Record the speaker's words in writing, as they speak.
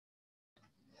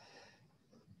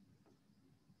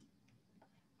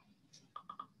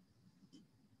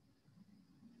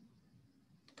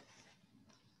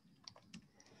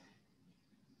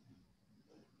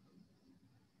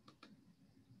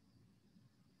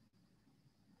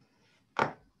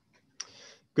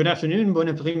Good afternoon, bon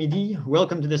après-midi.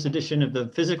 Welcome to this edition of the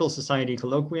Physical Society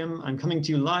Colloquium. I'm coming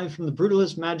to you live from the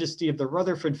brutalist majesty of the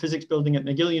Rutherford Physics Building at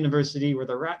McGill University, where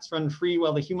the rats run free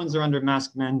while the humans are under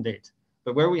mask mandate,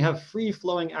 but where we have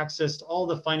free-flowing access to all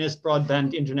the finest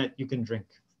broadband internet you can drink.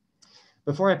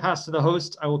 Before I pass to the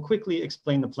host, I will quickly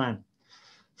explain the plan.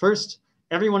 First,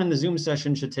 everyone in the Zoom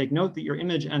session should take note that your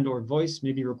image and/or voice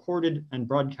may be recorded and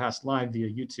broadcast live via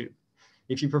YouTube.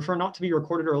 If you prefer not to be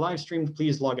recorded or live streamed,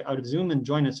 please log out of Zoom and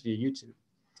join us via YouTube.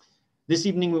 This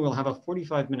evening, we will have a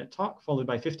 45-minute talk followed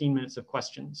by 15 minutes of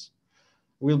questions.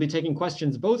 We'll be taking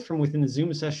questions both from within the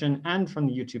Zoom session and from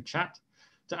the YouTube chat.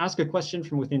 To ask a question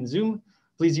from within Zoom,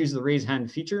 please use the raise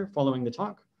hand feature following the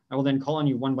talk. I will then call on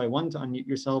you one by one to unmute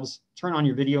yourselves, turn on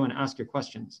your video, and ask your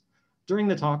questions. During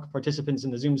the talk, participants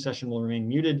in the Zoom session will remain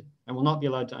muted and will not be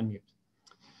allowed to unmute.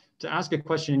 To ask a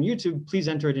question in YouTube, please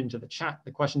enter it into the chat. The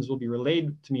questions will be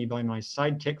relayed to me by my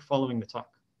sidekick following the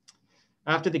talk.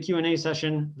 After the Q&A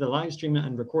session, the live stream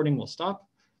and recording will stop.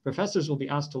 Professors will be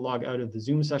asked to log out of the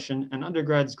Zoom session, and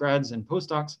undergrads, grads, and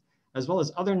postdocs, as well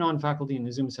as other non-faculty in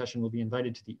the Zoom session, will be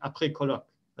invited to the après colloque,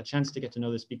 a chance to get to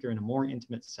know the speaker in a more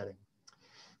intimate setting.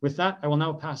 With that, I will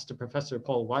now pass to Professor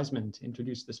Paul Wiseman to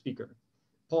introduce the speaker.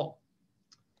 Paul.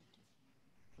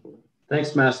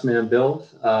 Thanks, Maskman Bill.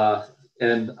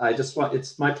 And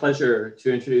it's my pleasure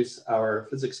to introduce our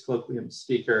physics colloquium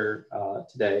speaker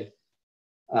today.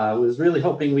 I was really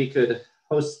hoping we could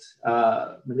host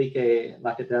Melike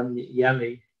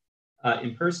Lakadamyali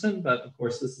in person, but of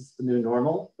course this is the new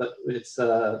normal. But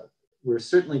we're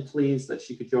certainly pleased that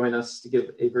she could join us to give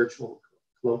a virtual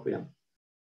colloquium.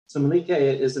 So Melike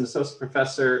is an associate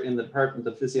professor in the Department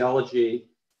of Physiology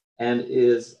and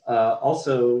is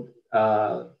also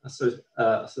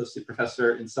associate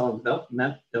professor in cell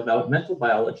and developmental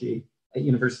biology at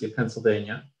University of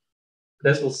Pennsylvania.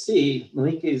 But as we'll see,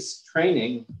 Melike's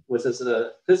training was as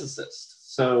a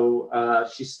physicist. So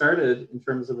she started in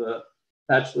terms of a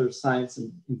Bachelor of Science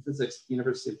in Physics at the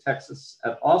University of Texas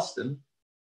at Austin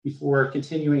before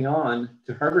continuing on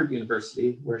to Harvard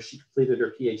University, where she completed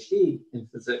her PhD in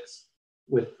physics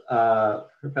with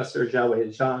Professor Zoé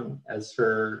as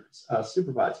her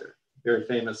supervisor. Very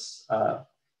famous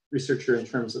researcher in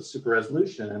terms of super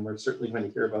resolution, and we're certainly going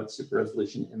to hear about super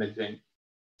resolution imaging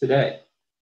today.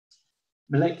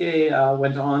 Melike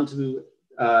went on to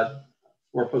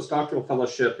for a postdoctoral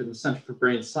fellowship in the Center for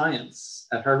Brain Science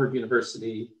at Harvard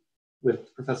University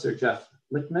with Professor Jeff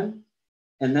Lichtman,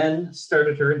 and then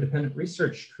started her independent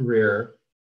research career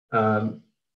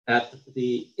at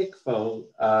the ICFO,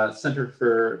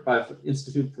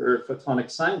 Institute for Photonic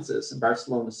Sciences in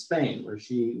Barcelona, Spain, where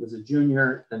she was a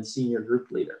junior and senior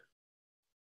group leader.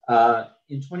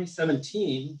 In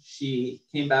 2017, she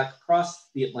came back across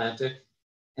the Atlantic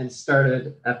and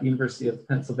started at the University of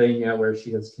Pennsylvania, where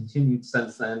she has continued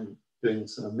since then, doing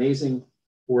some amazing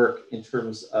work in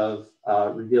terms of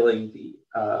revealing the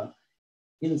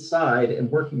inside and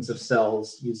workings of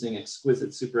cells using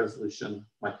exquisite super resolution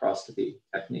microscopy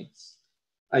techniques.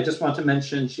 I just want to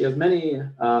mention she has many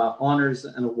honors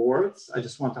and awards. I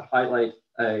just want to highlight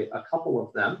a couple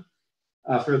of them.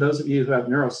 For those of you who have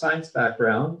neuroscience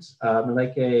background,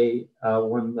 Melike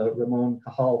won the Ramon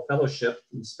Cajal Fellowship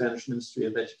from the Spanish Ministry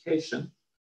of Education.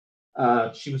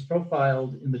 She was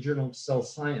profiled in the Journal of Cell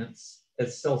Science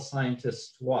as cell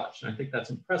scientist to watch. And I think that's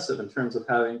impressive in terms of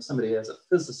having somebody as a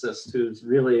physicist who's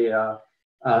really a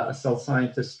cell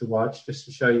scientist to watch, just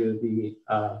to show you the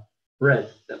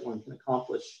breadth that one can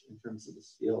accomplish in terms of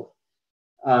this field.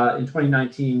 In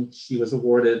 2019, she was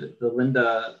awarded the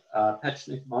Linda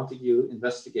Pechnik Montague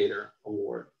Investigator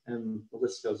Award, and the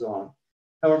list goes on.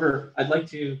 However, I'd like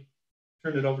to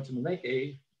turn it over to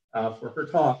Melike for her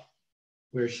talk,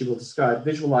 where she will describe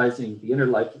visualizing the inner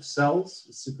life of cells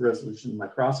with super resolution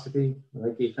microscopy.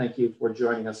 Melike, thank you for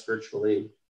joining us virtually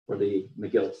for the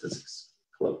McGill Physics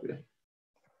Colloquium.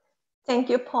 Thank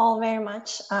you, Paul, very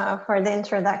much for the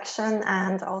introduction,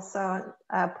 and also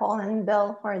Paul and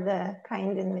Bill for the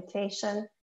kind invitation.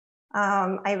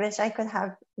 I wish I could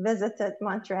have visited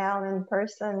Montreal in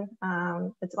person.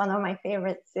 It's one of my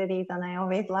favorite cities, and I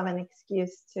always love an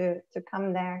excuse to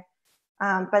come there.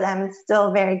 But I'm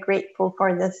still very grateful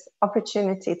for this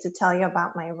opportunity to tell you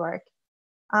about my work.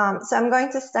 So I'm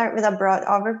going to start with a broad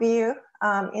overview.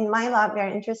 In my lab, we're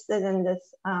interested in this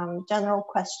general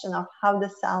question of how the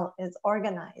cell is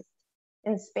organized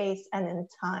in space and in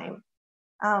time.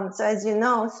 So as you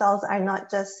know, cells are not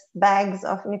just bags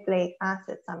of nucleic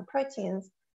acids and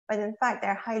proteins, but in fact,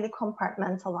 they're highly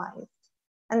compartmentalized.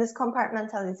 And this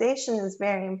compartmentalization is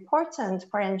very important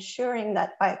for ensuring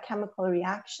that biochemical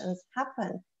reactions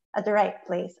happen at the right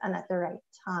place and at the right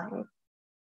time.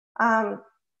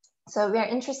 So we are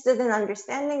interested in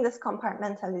understanding this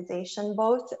compartmentalization,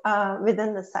 both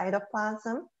within the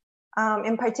cytoplasm.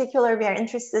 In particular, we are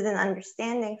interested in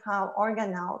understanding how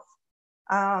organelles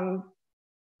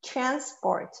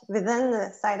transport within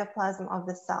the cytoplasm of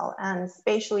the cell and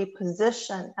spatially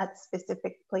position at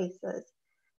specific places,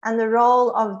 and the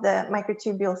role of the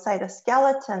microtubule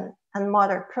cytoskeleton and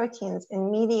motor proteins in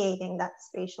mediating that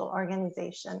spatial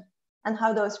organization, and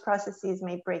how those processes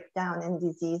may break down in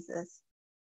diseases.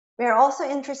 We are also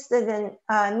interested in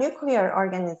nuclear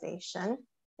organization,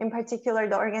 in particular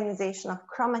the organization of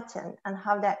chromatin and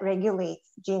how that regulates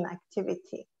gene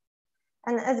activity.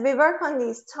 And as we work on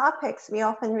these topics, we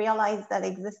often realize that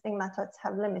existing methods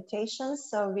have limitations.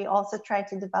 So we also try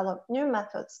to develop new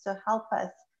methods to help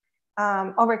us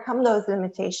overcome those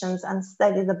limitations and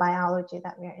study the biology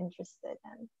that we are interested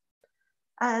in.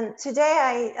 And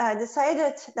today I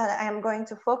decided that I am going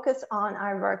to focus on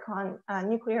our work on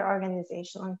nuclear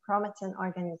organization, on chromatin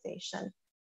organization.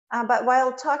 But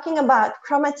while talking about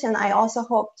chromatin, I also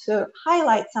hope to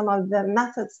highlight some of the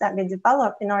methods that we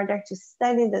developed in order to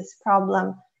study this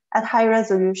problem at high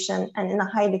resolution and in a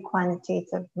highly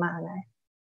quantitative manner.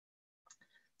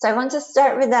 So I want to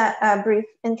start with a brief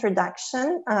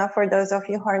introduction for those of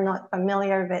you who are not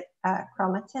familiar with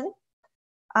chromatin.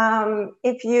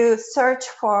 If you search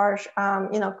for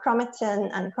chromatin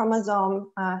and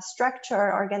chromosome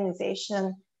structure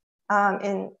organization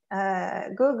in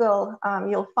Google,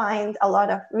 you'll find a lot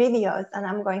of videos, and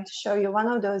I'm going to show you one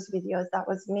of those videos that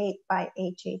was made by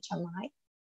HHMI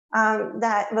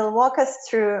that will walk us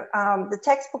through the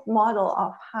textbook model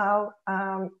of how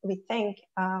we think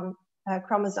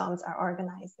chromosomes are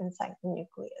organized inside the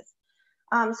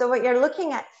nucleus. So what you're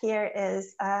looking at here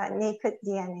is naked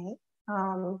DNA.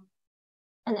 And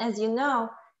as you know,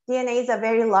 DNA is a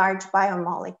very large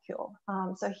biomolecule.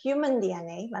 So human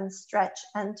DNA, when stretched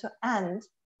end to end,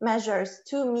 measures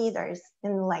 2 meters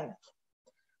in length.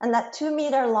 And that 2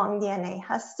 meter long DNA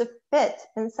has to fit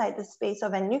inside the space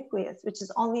of a nucleus, which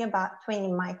is only about 20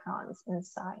 microns in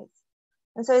size.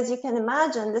 And so as you can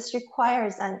imagine, this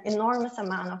requires an enormous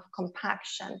amount of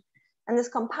compaction. And this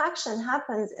compaction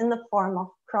happens in the form of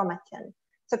chromatin.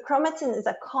 So chromatin is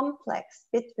a complex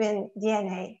between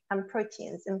DNA and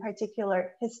proteins, in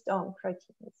particular histone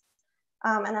proteins.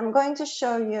 And I'm going to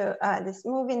show you this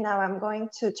movie now. I'm going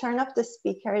to turn off the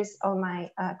speakers on my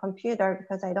computer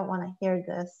because I don't want to hear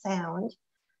the sound.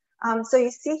 So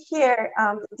you see here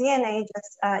DNA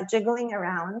just jiggling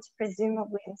around,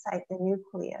 presumably inside the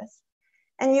nucleus.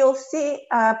 And you'll see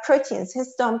proteins,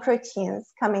 histone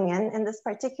proteins coming in. In this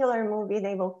particular movie,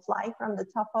 they will fly from the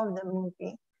top of the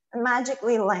movie and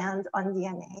magically land on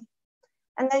DNA.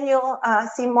 And then you'll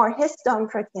see more histone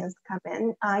proteins come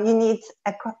in. You need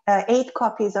 8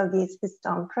 copies of these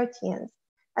histone proteins.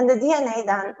 And the DNA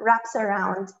then wraps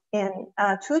around in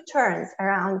 2 turns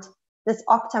around this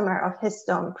octamer of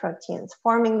histone proteins,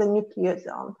 forming the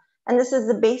nucleosome. And this is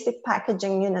the basic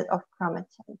packaging unit of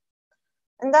chromatin.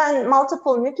 And then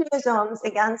multiple nucleosomes,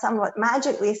 again, somewhat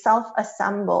magically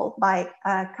self-assemble by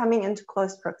coming into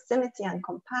close proximity and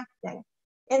compacting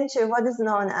into what is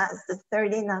known as the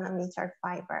 30 nanometer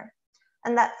fiber.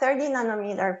 And that 30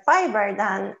 nanometer fiber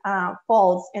then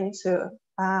falls into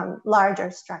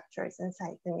larger structures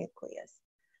inside the nucleus.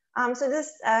 So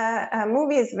this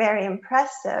movie is very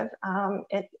impressive.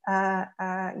 It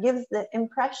gives the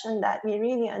impression that we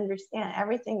really understand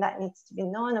everything that needs to be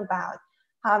known about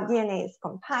how DNA is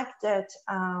compacted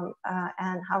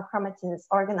and how chromatin is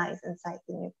organized inside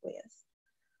the nucleus.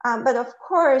 But of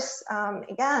course,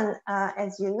 again,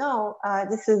 as you know,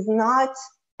 this is not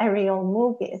a real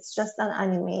movie. It's just an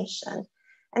animation.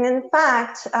 And in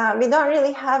fact, we don't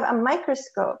really have a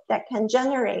microscope that can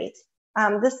generate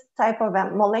this type of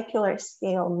a molecular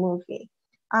scale movie.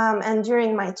 And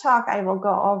during my talk, I will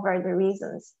go over the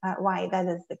reasons why that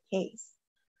is the case.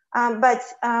 But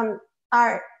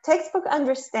our textbook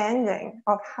understanding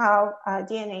of how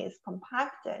DNA is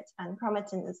compacted and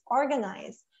chromatin is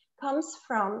organized comes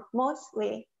from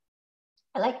mostly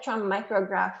electron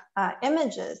micrograph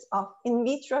images of in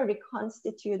vitro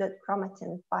reconstituted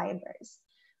chromatin fibers.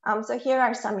 So here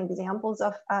are some examples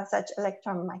of such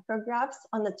electron micrographs.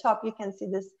 On the top, you can see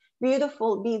this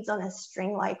beautiful beads on a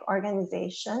string-like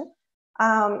organization.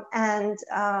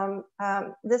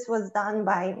 This was done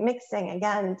by mixing,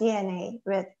 again, DNA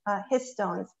with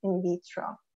histones in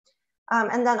vitro.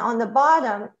 And then on the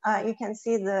bottom, you can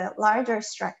see the larger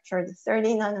structure, the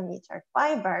 30 nanometer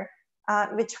fiber,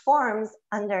 which forms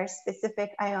under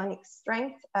specific ionic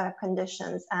strength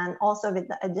conditions and also with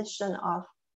the addition of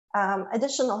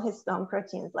additional histone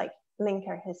proteins like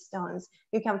linker histones,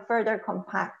 you can further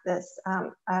compact this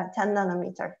 10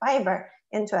 nanometer fiber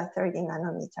into a 30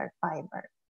 nanometer fiber.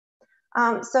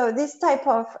 So this type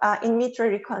of in vitro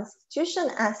reconstitution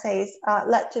assays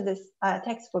led to this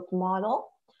textbook model,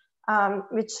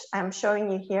 which I'm showing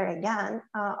you here again,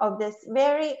 of this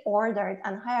very ordered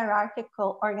and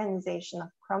hierarchical organization of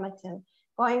chromatin,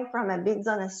 going from a beads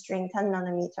on a string 10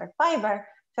 nanometer fiber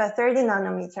to a 30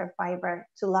 nanometer fiber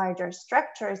to larger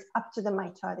structures up to the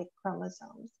mitotic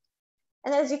chromosomes.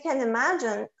 And as you can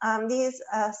imagine, these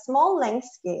small length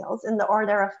scales in the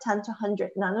order of 10 to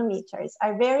 100 nanometers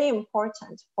are very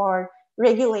important for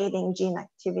regulating gene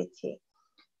activity.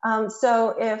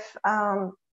 So if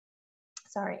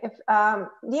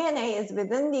DNA is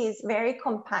within these very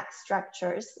compact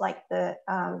structures, like the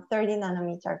 30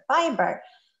 nanometer fiber,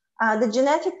 the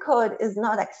genetic code is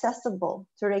not accessible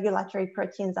to regulatory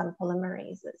proteins and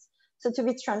polymerases. So to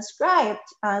be transcribed,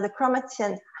 the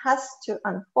chromatin has to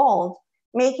unfold,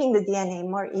 making the DNA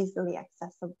more easily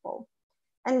accessible.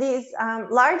 And these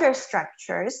larger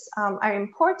structures are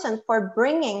important for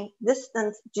bringing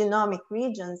distant genomic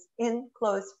regions in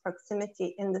close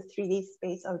proximity in the 3D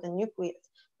space of the nucleus.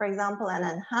 For example, an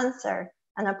enhancer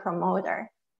and a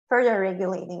promoter, further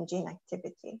regulating gene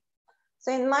activity.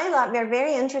 So in my lab, we're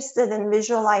very interested in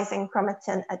visualizing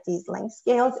chromatin at these length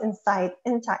scales inside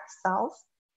intact cells.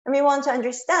 And we want to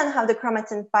understand how the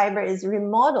chromatin fiber is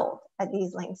remodeled at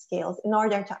these length scales in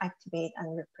order to activate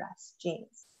and repress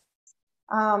genes.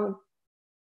 And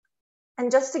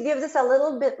just to give this a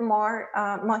little bit more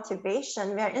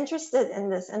motivation, we are interested in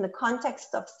this in the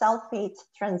context of cell fate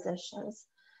transitions.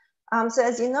 So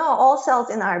as you know, all cells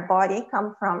in our body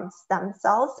come from stem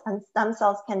cells, and stem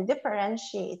cells can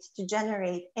differentiate to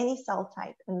generate any cell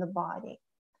type in the body.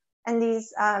 And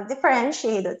these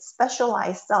differentiated,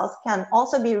 specialized cells can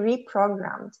also be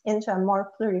reprogrammed into a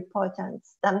more pluripotent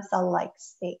stem cell-like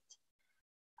state.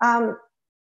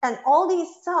 And all these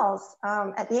cells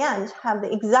at the end have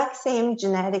the exact same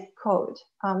genetic code.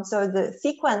 So the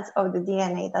sequence of the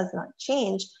DNA does not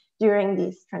change during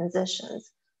these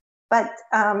transitions. But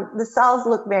the cells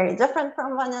look very different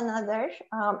from one another.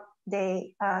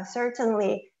 They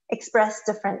certainly express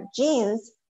different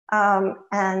genes,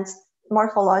 and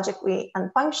morphologically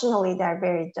and functionally, they're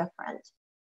very different.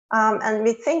 And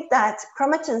we think that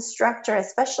chromatin structure,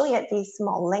 especially at these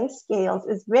small length scales,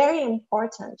 is very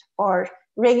important for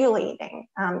regulating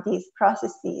these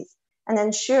processes and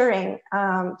ensuring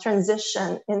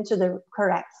transition into the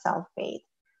correct cell fate.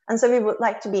 And so we would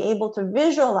like to be able to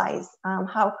visualize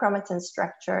how chromatin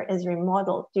structure is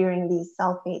remodeled during these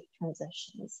cell fate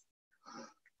transitions.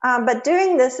 But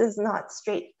doing this is not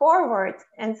straightforward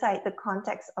inside the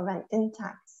context of an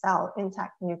intact cell,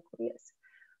 intact nucleus.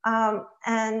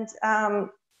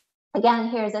 Again,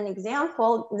 here's an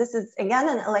example. This is again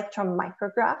an electron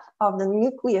micrograph of the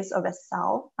nucleus of a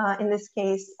cell. In this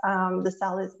case, the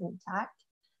cell is intact.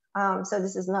 So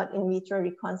this is not in vitro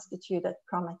reconstituted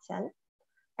chromatin.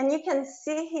 And you can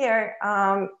see here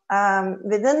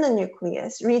within the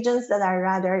nucleus, regions that are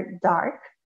rather dark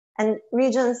and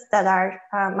regions that are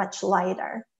much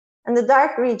lighter. And the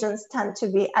dark regions tend to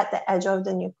be at the edge of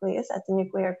the nucleus, at the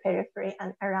nuclear periphery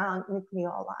and around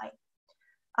nucleoli.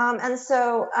 And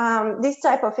so these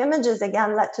type of images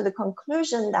again led to the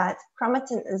conclusion that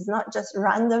chromatin is not just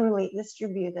randomly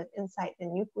distributed inside the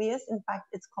nucleus. In fact,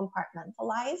 it's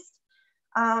compartmentalized.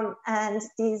 And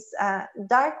these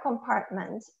dark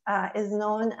compartment is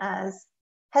known as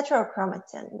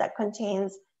heterochromatin that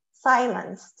contains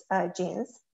silenced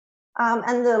genes.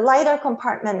 And the lighter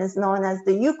compartment is known as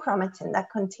the euchromatin that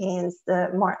contains the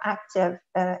more active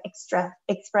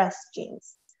expressed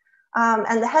genes.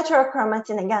 And the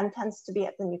heterochromatin again tends to be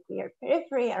at the nuclear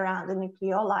periphery around the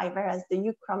nucleoli, whereas the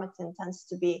euchromatin tends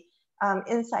to be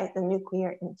inside the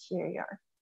nuclear interior.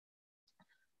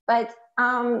 But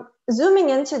zooming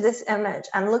into this image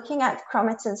and looking at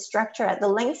chromatin structure at the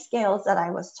length scales that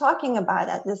I was talking about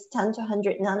at this 10 to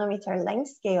 100 nanometer length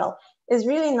scale is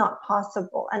really not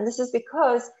possible. And this is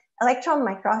because electron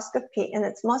microscopy in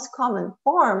its most common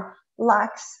form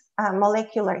lacks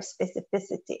molecular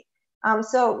specificity.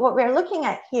 So what we're looking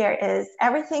at here is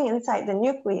everything inside the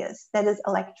nucleus that is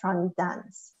electron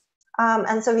dense.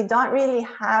 And so we don't really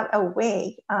have a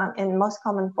way in most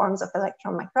common forms of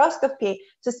electron microscopy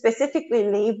to specifically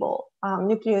label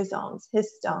nucleosomes,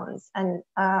 histones, and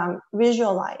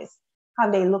visualize how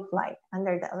they look like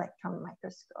under the electron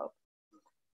microscope.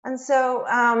 And so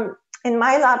in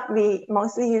my lab, we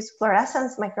mostly use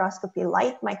fluorescence microscopy,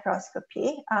 light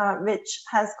microscopy, which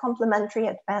has complementary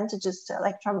advantages to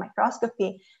electron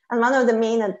microscopy. And one of the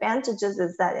main advantages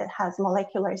is that it has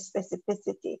molecular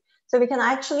specificity. So we can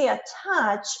actually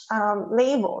attach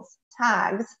labels,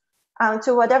 tags,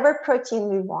 to whatever protein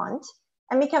we want,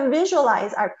 and we can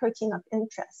visualize our protein of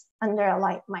interest under a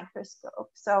light microscope.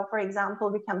 So for example,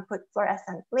 we can put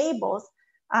fluorescent labels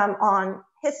on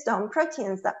histone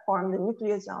proteins that form the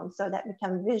nucleosome so that we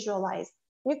can visualize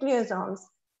nucleosomes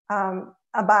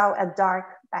about a dark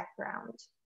background.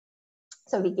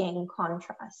 So we gain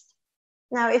contrast.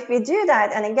 Now, if we do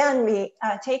that, and again, we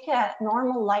take a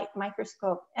normal light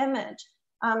microscope image,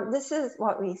 this is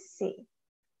what we see.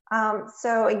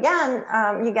 So again,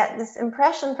 you get this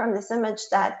impression from this image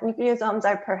that nucleosomes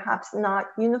are perhaps not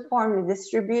uniformly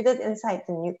distributed inside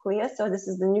the nucleus. So this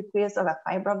is the nucleus of a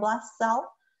fibroblast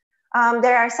cell.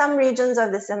 There are some regions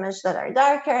of this image that are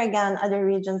darker, again, other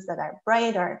regions that are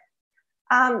brighter.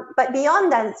 But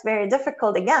beyond that, it's very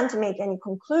difficult, again, to make any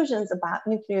conclusions about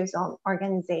nucleosome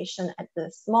organization at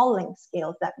the small length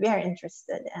scales that we are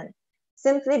interested in,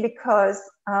 simply because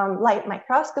light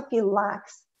microscopy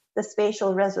lacks the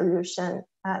spatial resolution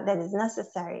that is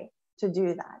necessary to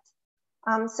do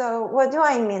that. So what do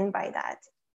I mean by that?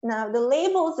 Now, the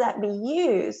labels that we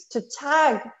use to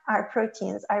tag our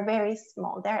proteins are very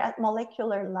small. They're at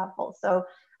molecular level. So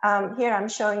here I'm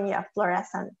showing you a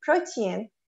fluorescent protein,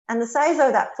 and the size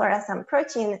of that fluorescent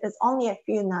protein is only a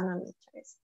few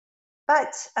nanometers.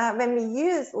 But when we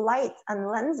use light and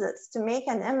lenses to make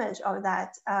an image of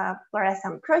that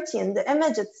fluorescent protein, the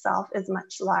image itself is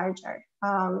much larger.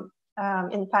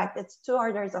 In fact, it's 2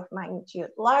 orders of magnitude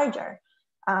larger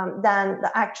than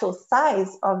the actual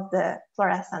size of the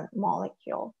fluorescent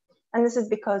molecule. And this is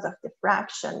because of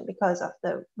diffraction, because of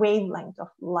the wavelength of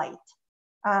light.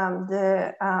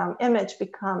 The image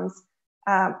becomes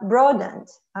broadened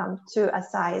to a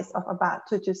size of about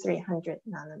 200 to 300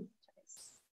 nanometers.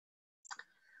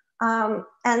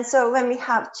 And so when we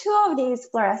have 2 of these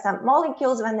fluorescent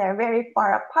molecules, when they're very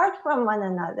far apart from one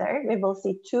another, we will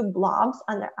see 2 blobs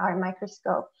under our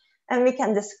microscope, and we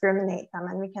can discriminate them,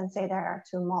 and we can say there are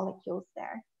 2 molecules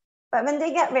there. But when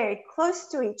they get very close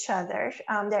to each other,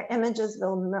 their images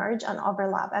will merge and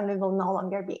overlap, and we will no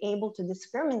longer be able to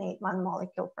discriminate one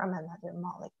molecule from another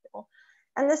molecule.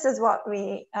 And this is what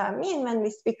we mean when we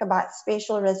speak about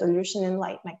spatial resolution in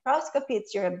light microscopy.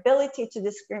 It's your ability to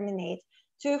discriminate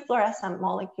 2 fluorescent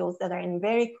molecules that are in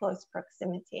very close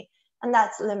proximity. And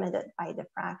that's limited by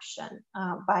diffraction,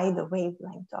 by the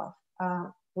wavelength of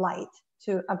light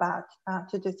to about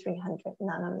 200 to 300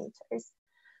 nanometers.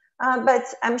 But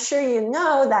I'm sure you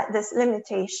know that this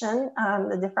limitation,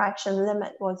 the diffraction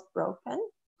limit, was broken.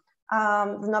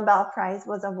 The Nobel Prize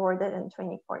was awarded in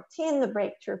 2014, the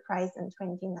Breakthrough Prize in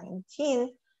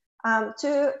 2019,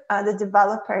 to the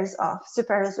developers of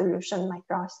super resolution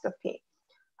microscopy.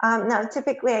 Now,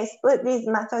 typically I split these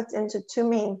methods into 2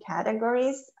 main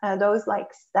categories, those like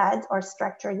STED or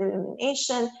structured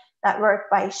illumination that work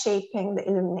by shaping the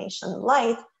illumination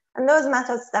light, and those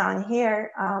methods down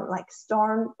here like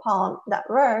storm, palm, that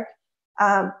work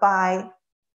by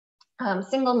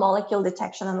single molecule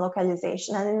detection and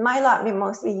localization. And in my lab, we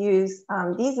mostly use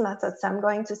these methods. So I'm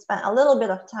going to spend a little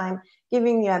bit of time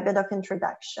giving you a bit of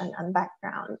introduction and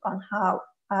background on how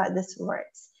this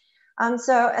works.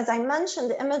 So as I mentioned,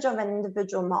 the image of an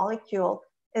individual molecule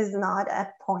is not a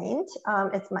point,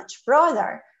 it's much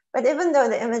broader. But even though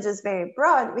the image is very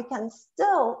broad, we can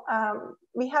still,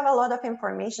 we have a lot of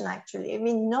information actually.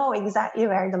 We know exactly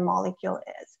where the molecule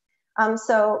is.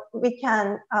 So we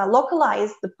can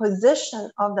localize the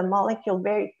position of the molecule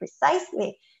very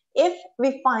precisely if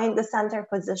we find the center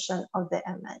position of the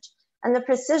image. And the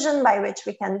precision by which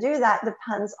we can do that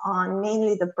depends on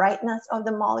mainly the brightness of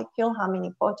the molecule, how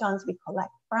many photons we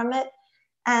collect from it.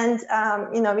 And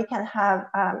we can have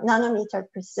nanometer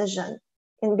precision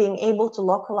in being able to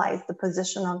localize the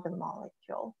position of the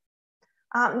molecule.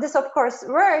 This of course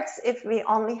works if we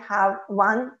only have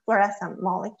 1 fluorescent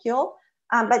molecule,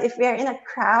 but if we are in a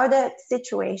crowded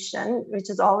situation, which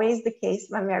is always the case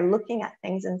when we are looking at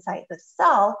things inside the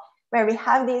cell, where we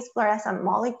have these fluorescent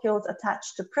molecules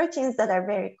attached to proteins that are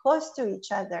very close to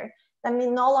each other, then we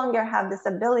no longer have this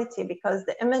ability because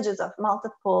the images of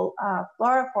multiple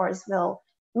fluorophores will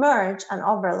merge and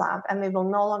overlap, and we will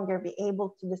no longer be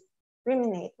able to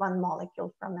discriminate one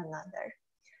molecule from another.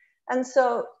 And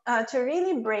so to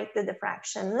really break the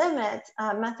diffraction limit,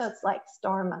 methods like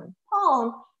storm and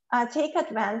palm take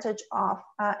advantage of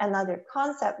another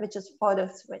concept, which is photo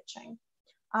switching.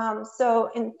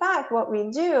 So in fact, what we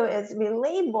do is we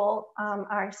label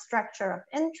our structure of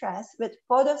interest with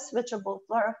photo switchable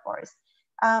fluorophores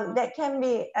that can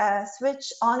be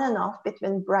switched on and off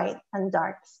between bright and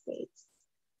dark states.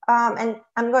 And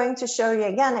I'm going to show you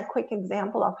again a quick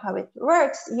example of how it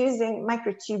works using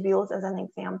microtubules as an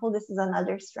example. This is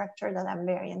another structure that I'm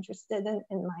very interested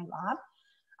in my lab.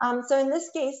 So in this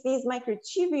case, these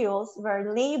microtubules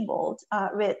were labeled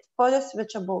with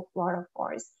photoswitchable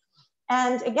fluorophores.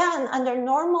 And again, under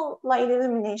normal light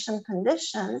illumination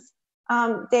conditions,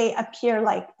 they appear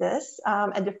like this,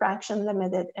 a diffraction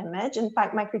limited image. In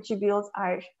fact, microtubules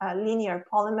are linear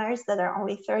polymers that are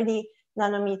only 30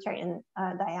 nanometer in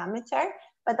diameter,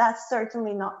 but that's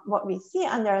certainly not what we see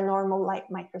under a normal light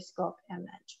microscope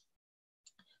image.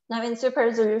 Now in super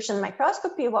resolution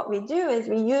microscopy, what we do is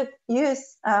we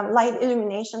use light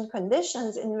illumination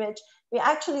conditions in which we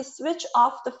actually switch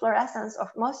off the fluorescence of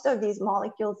most of these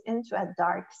molecules into a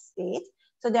dark state,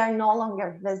 so they are no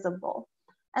longer visible.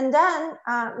 And then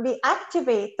we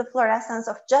activate the fluorescence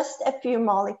of just a few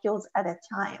molecules at a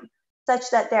time, such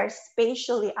that they're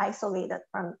spatially isolated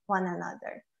from one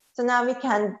another. So now we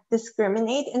can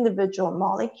discriminate individual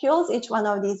molecules. Each one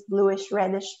of these bluish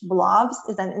reddish blobs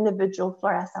is an individual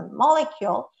fluorescent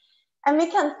molecule. And we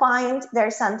can find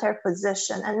their center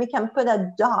position, and we can put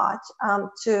a dot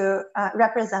to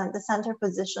represent the center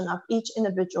position of each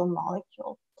individual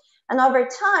molecule. And over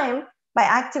time, by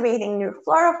activating new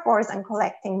fluorophores and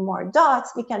collecting more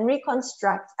dots, we can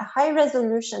reconstruct a high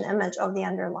resolution image of the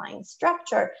underlying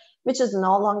structure, which is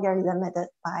no longer limited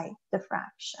by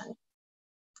diffraction.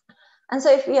 And so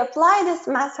if we apply this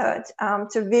method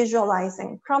to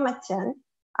visualizing chromatin,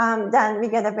 then we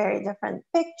get a very different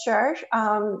picture.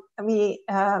 We,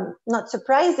 not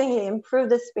surprisingly, improve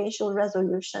the spatial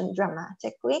resolution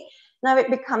dramatically. Now it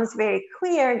becomes very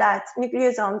clear that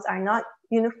nucleosomes are not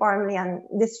uniformly and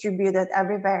distributed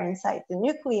everywhere inside the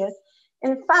nucleus.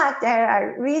 In fact, there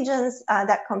are regions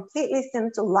that completely seem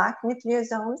to lack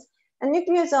nucleosomes, and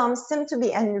nucleosomes seem to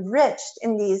be enriched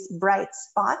in these bright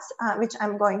spots, which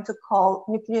I'm going to call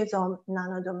nucleosome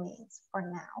nanodomains for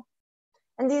now.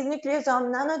 And these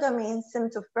nucleosome nanodomains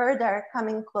seem to further come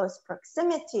in close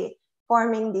proximity,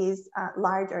 forming these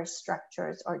larger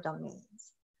structures or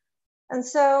domains. And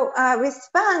so we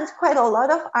spent quite a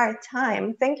lot of our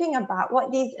time thinking about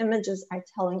what these images are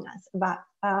telling us about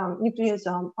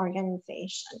nucleosome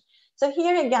organization. So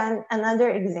here again, another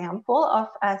example of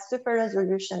a super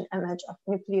resolution image of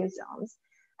nucleosomes.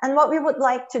 And what we would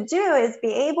like to do is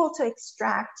be able to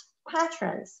extract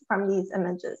patterns from these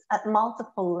images at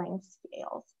multiple length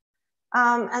scales.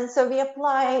 And so we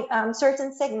apply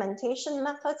certain segmentation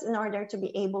methods in order to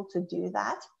be able to do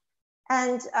that.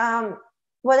 And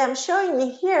what I'm showing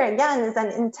you here again is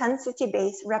an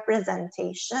intensity-based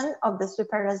representation of the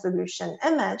super resolution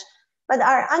image, but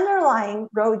our underlying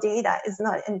raw data is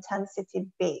not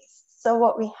intensity-based. So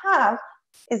what we have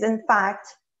is in fact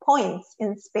points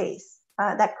in space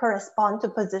that correspond to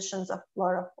positions of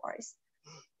fluorophores.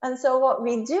 And so what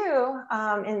we do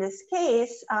in this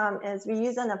case is we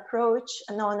use an approach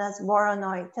known as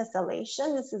Voronoi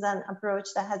tessellation. This is an approach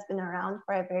that has been around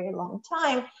for a very long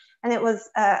time, and it was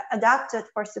adapted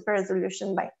for super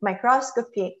resolution by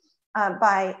microscopy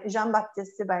by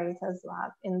Jean-Baptiste Sibarita's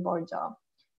lab in Bordeaux.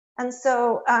 And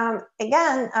so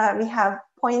again, we have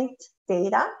point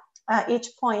data. Each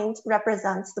point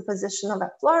represents the position of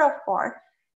a fluorophore.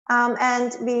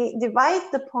 And we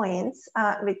divide the points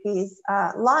with these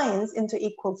lines into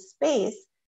equal space.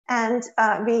 And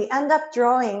we end up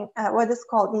drawing what is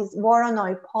called these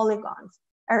Voronoi polygons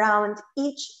around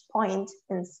each point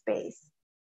in space.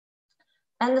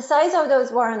 And the size of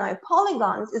those Voronoi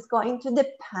polygons is going to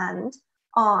depend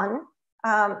on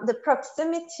the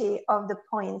proximity of the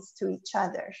points to each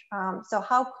other. So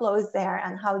how close they are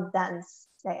and how dense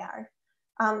they are.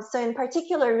 So in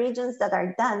particular, regions that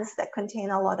are dense, that contain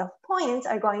a lot of points,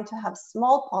 are going to have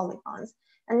small polygons.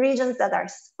 And regions that are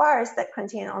sparse, that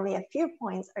contain only a few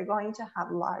points, are going to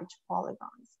have large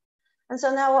polygons. And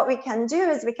so now what we can do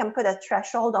is we can put a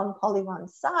threshold on polygon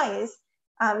size.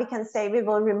 We can say we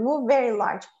will remove very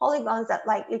large polygons that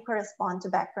likely correspond to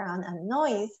background and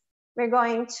noise. We're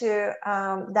going to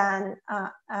then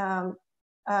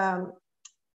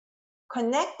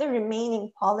connect the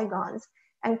remaining polygons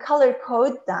and color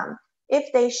code them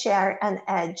if they share an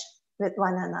edge with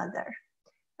one another.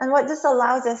 And what this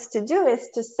allows us to do is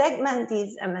to segment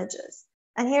these images.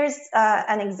 And here's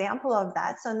an example of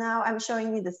that. So now I'm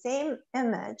showing you the same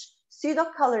image, pseudo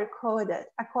color coded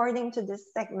according to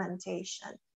this segmentation.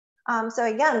 So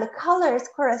again, the colors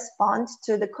correspond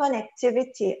to the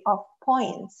connectivity of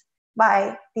points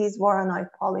by these Voronoi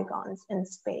polygons in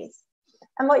space.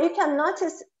 And what you can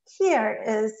notice here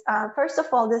is, first of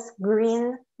all, this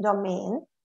green domain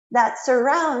that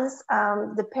surrounds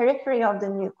the periphery of the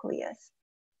nucleus.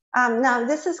 Now,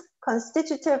 this is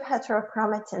constitutive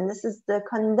heterochromatin. This is the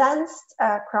condensed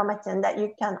chromatin that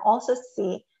you can also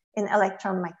see in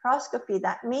electron microscopy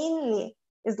that mainly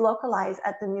is localized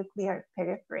at the nuclear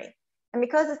periphery. And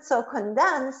because it's so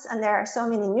condensed and there are so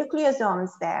many nucleosomes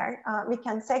there, we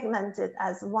can segment it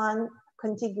as one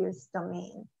contiguous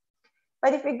domain.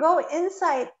 But if we go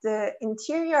inside the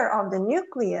interior of the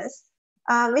nucleus,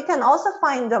 we can also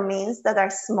find domains that are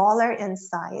smaller in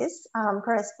size,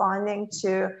 corresponding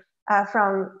to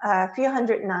from a few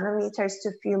hundred nanometers to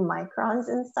a few microns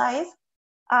in size.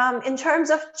 In terms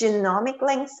of genomic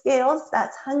length scales,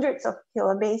 that's hundreds of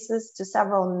kilobases to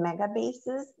several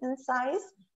megabases in size.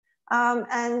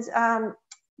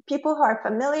 People who are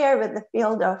familiar with the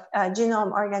field of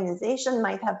genome organization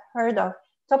might have heard of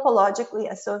topologically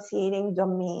associating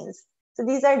domains. So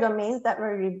these are domains that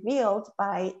were revealed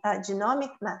by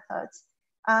genomic methods.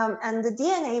 And the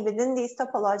DNA within these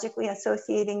topologically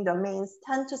associating domains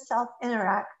tend to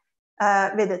self-interact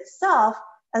with itself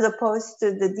as opposed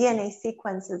to the DNA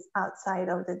sequences outside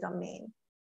of the domain.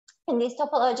 And these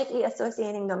topologically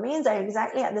associating domains are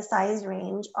exactly at the size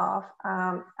range of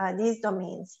these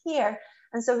domains here.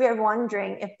 And so we are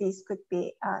wondering if these could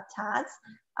be TADs.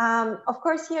 Of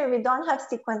course, here we don't have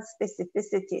sequence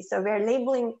specificity. So we're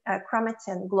labeling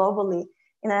chromatin globally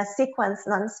in a sequence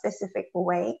non-specific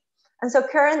way. And so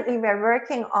currently we're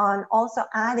working on also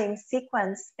adding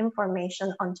sequence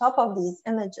information on top of these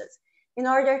images in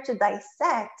order to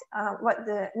dissect what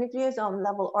the nucleosome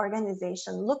level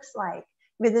organization looks like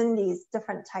within these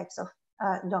different types of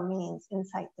domains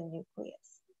inside the nucleus.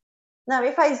 Now,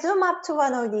 if I zoom up to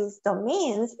one of these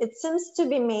domains, it seems to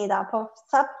be made up of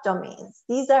subdomains.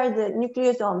 These are the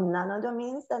nucleosome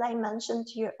nanodomains that I mentioned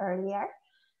to you earlier.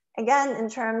 Again, in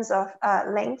terms of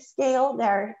length scale,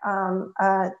 they're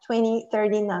 20,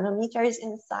 30 nanometers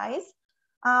in size.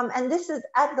 And this is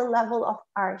at the level of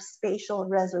our spatial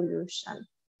resolution.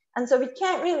 And so we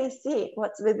can't really see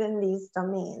what's within these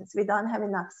domains. We don't have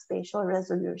enough spatial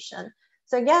resolution.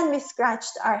 So again, we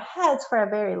scratched our heads for a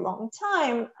very long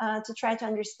time to try to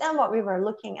understand what we were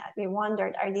looking at. We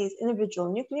wondered, are these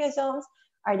individual nucleosomes?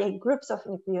 Are they groups of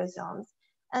nucleosomes?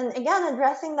 And again,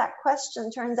 addressing that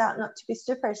question turns out not to be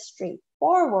super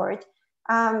straightforward,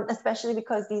 especially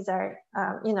because these are,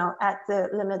 at the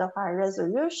limit of our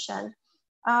resolution.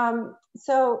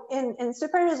 So in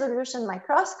super resolution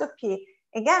microscopy,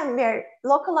 again, we're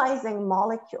localizing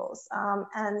molecules.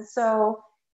 And so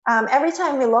every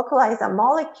time we localize a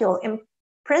molecule, in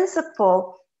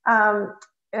principle,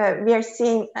 we are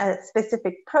seeing a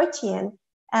specific protein,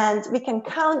 and we can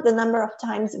count the number of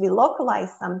times we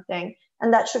localize something,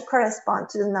 and that should correspond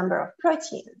to the number of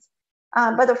proteins.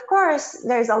 But of course,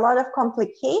 there's a lot of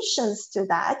complications to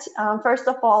that. First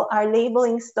of all, our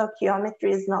labeling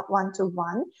stoichiometry is not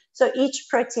one-to-one. So each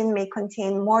protein may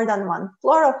contain more than one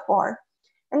fluorophore.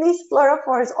 And these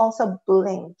fluorophores also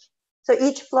blink. So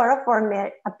each fluorophore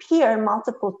may appear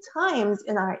multiple times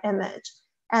in our image.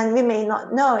 And we may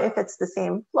not know if it's the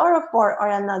same fluorophore or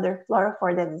another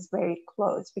fluorophore that is very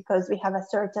close, because we have a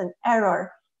certain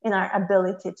error in our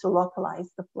ability to localize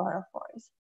the fluorophores.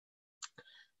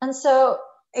 And so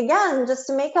again, just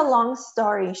to make a long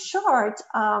story short,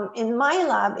 in my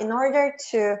lab, in order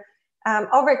to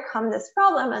overcome this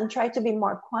problem and try to be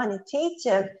more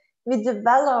quantitative, we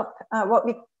develop what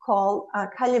we call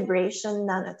calibration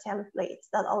nanotemplates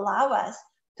that allow us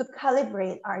to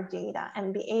calibrate our data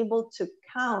and be able to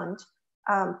count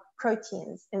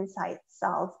proteins inside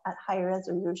cells at high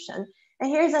resolution. And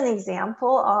here's an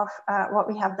example of what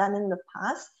we have done in the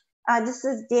past. This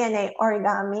is DNA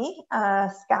origami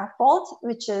scaffold,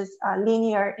 which is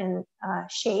linear in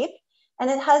shape. And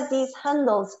it has these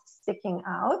handles sticking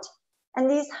out. And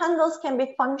these handles can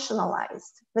be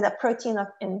functionalized with a protein of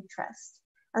interest.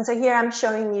 And so here I'm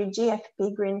showing you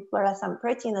GFP, green fluorescent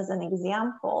protein, as an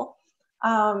example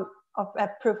of a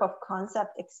proof of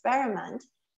concept experiment.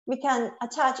 We can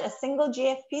attach a single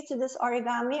GFP to this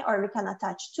origami, or we can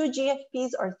attach 2 GFPs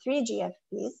or 3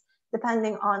 GFPs,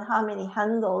 depending on how many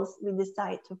handles we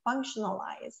decide to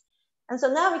functionalize. And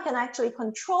so now we can actually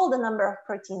control the number of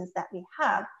proteins that we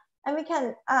have, and we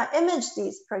can image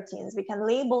these proteins. We can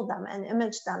label them and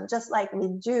image them just like we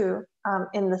do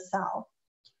in the cell.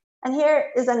 And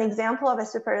here is an example of a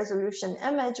super resolution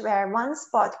image where one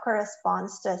spot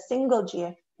corresponds to a single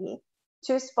GFP,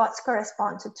 2 spots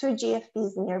correspond to 2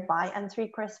 GFPs nearby, and 3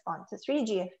 correspond to 3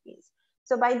 GFPs.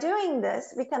 So by doing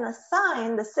this, we can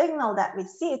assign the signal that we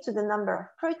see to the number of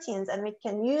proteins, and we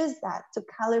can use that to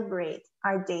calibrate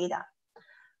our data.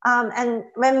 And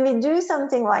when we do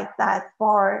something like that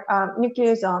for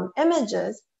nucleosome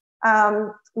images,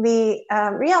 we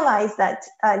realized that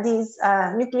these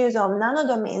nucleosome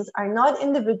nanodomains are not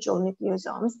individual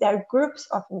nucleosomes, they're groups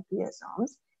of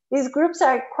nucleosomes. These groups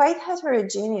are quite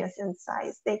heterogeneous in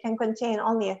size. They can contain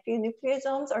only a few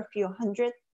nucleosomes or a few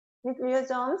hundred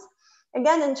nucleosomes.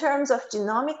 Again, in terms of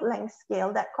genomic length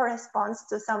scale, that corresponds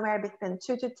to somewhere between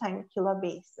 2 to 10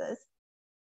 kilobases.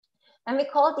 And we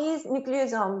call these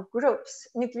nucleosome groups,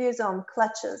 nucleosome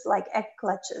clutches, like egg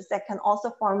clutches that can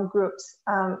also form groups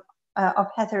of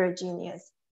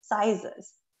heterogeneous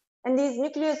sizes. And these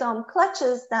nucleosome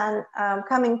clutches then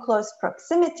come in close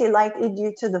proximity, likely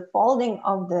due to the folding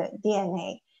of the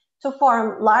DNA, to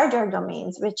form larger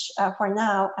domains, which for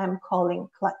now I'm calling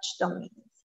clutch domains.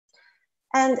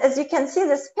 And as you can see,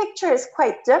 this picture is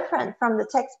quite different from the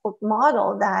textbook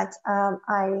model that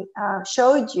I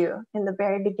showed you in the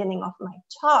very beginning of my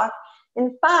talk.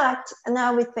 In fact,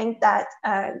 now we think that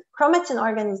chromatin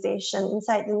organization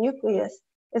inside the nucleus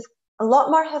is a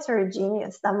lot more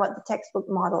heterogeneous than what the textbook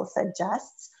model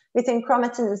suggests. We think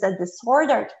chromatin is a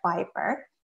disordered fiber,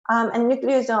 and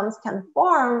nucleosomes can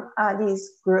form these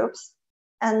groups.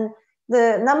 And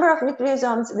the number of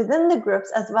nucleosomes within the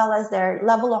groups, as well as their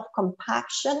level of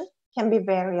compaction, can be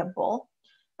variable.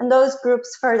 And those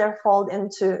groups further fold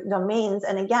into domains.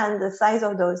 And again, the size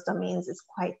of those domains is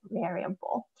quite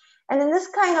variable. And in this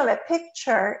kind of a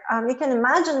picture, you can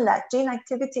imagine that gene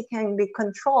activity can be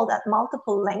controlled at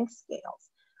multiple length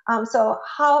scales. So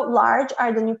how large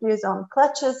are the nucleosome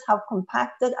clutches? How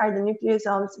compacted are the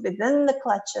nucleosomes within the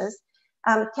clutches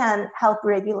can help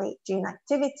regulate gene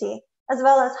activity, as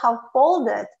well as how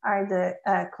folded are the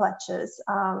clutches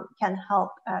can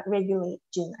help regulate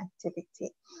gene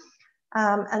activity.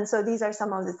 And so these are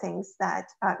some of the things that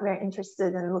we're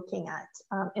interested in looking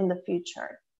at in the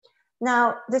future.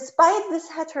 Now, despite this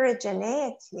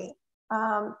heterogeneity,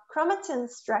 chromatin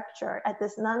structure at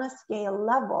this nanoscale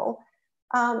level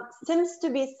seems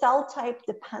to be cell type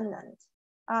dependent,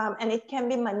 and it can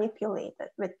be manipulated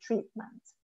with treatment.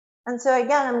 And so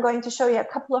again, I'm going to show you a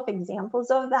couple of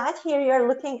examples of that. Here you're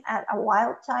looking at a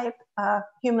wild type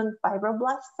human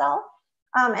fibroblast cell.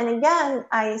 And again,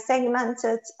 I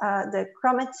segmented the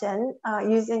chromatin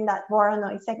using that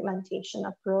Voronoi segmentation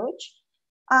approach.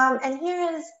 And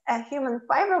here is a human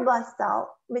fibroblast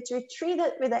cell, which we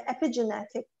treated with an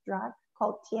epigenetic drug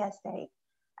called TSA.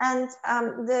 And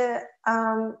the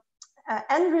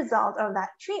end result of that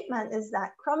treatment is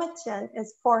that chromatin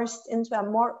is forced into a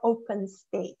more open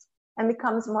state and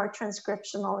becomes more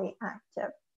transcriptionally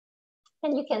active.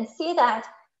 And you can see that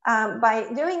by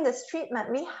doing this treatment,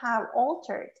 we have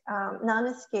altered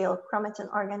nanoscale chromatin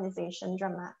organization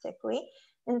dramatically.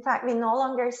 In fact, we no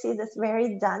longer see this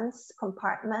very dense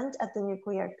compartment at the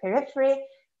nuclear periphery.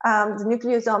 The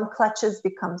nucleosome clutches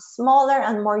become smaller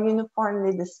and more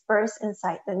uniformly dispersed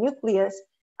inside the nucleus,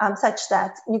 such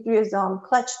that nucleosome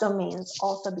clutch domains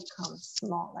also become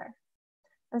smaller.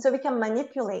 And so we can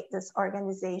manipulate this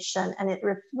organization, and it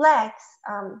reflects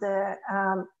the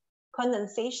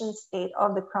condensation state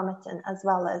of the chromatin as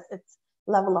well as its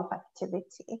level of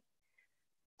activity.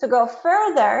 To go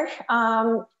further,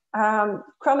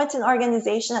 chromatin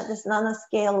organization at this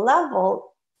nanoscale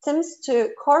level seems to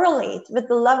correlate with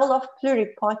the level of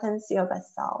pluripotency of a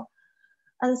cell.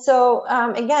 And so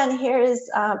again, here is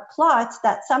a plot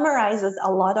that summarizes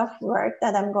a lot of work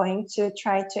that I'm going to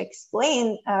try to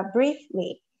explain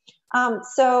briefly.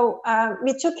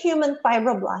 We took human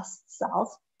fibroblast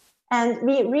cells and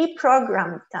we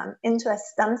reprogrammed them into a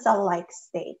stem cell-like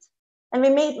state. And we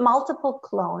made multiple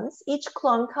clones. Each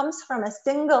clone comes from a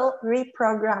single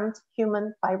reprogrammed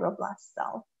human fibroblast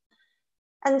cell.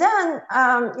 And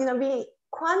then we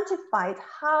quantified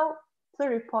how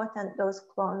pluripotent those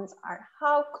clones are.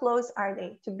 How close are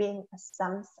they to being a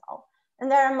stem cell?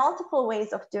 And there are multiple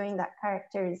ways of doing that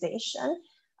characterization.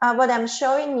 What I'm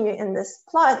showing you in this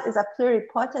plot is a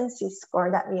pluripotency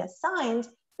score that we assigned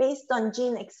based on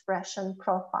gene expression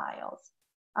profiles.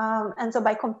 And so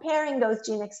by comparing those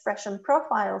gene expression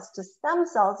profiles to stem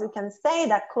cells, we can say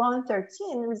that clone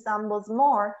 13 resembles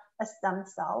more a stem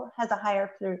cell, has a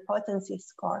higher pluripotency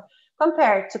score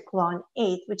compared to clone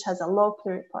 8, which has a low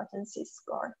pluripotency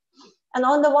score. And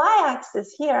on the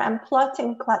y-axis here, I'm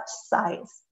plotting clutch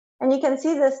size. And you can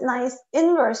see this nice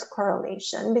inverse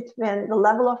correlation between the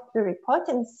level of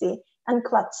pluripotency and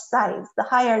clutch size. The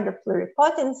higher the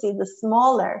pluripotency, the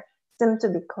smaller seem to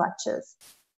be clutches.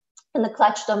 And the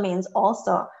clutch domains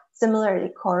also similarly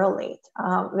correlate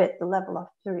with the level of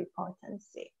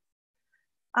pluripotency.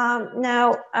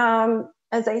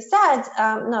 As I said,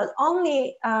 not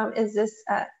only is this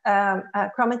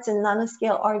chromatin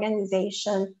nanoscale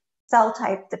organization cell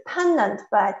type dependent,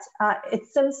 but it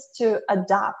seems to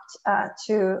adapt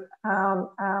to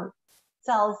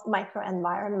cells'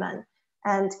 microenvironment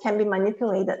and can be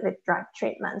manipulated with drug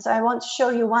treatment. So I want to show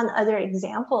you one other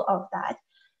example of that.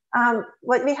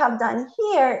 What we have done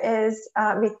here is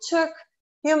we took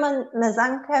human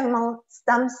mesenchymal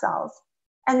stem cells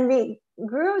and we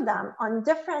grew them on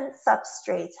different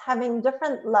substrates having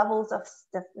different levels of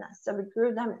stiffness. So we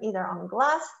grew them either on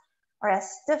glass or a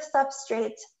stiff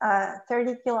substrate,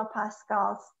 30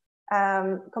 kilopascals,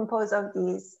 composed of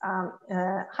these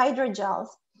hydrogels,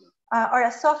 or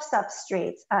a soft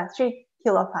substrate, 3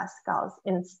 kilopascals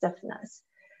in stiffness.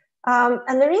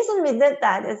 And the reason we did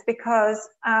that is because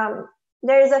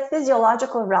there is a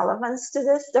physiological relevance to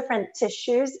this. Different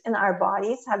tissues in our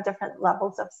bodies have different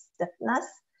levels of stiffness.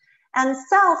 And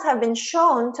cells have been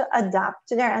shown to adapt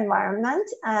to their environment.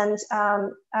 And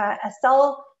a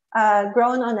cell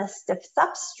grown on a stiff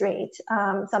substrate,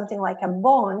 something like a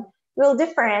bone, will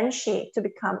differentiate to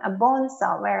become a bone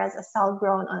cell, whereas a cell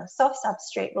grown on a soft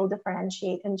substrate will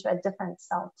differentiate into a different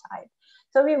cell type.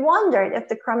 So we wondered if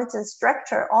the chromatin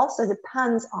structure also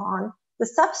depends on the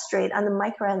substrate and the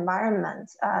microenvironment,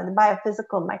 the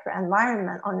biophysical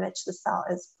microenvironment on which the cell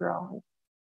is grown.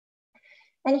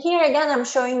 And here again, I'm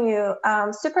showing you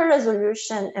super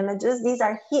resolution images. These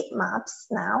are heat maps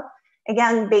now,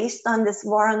 again, based on this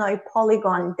Voronoi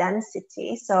polygon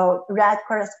density. So red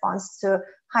corresponds to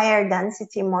higher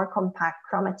density, more compact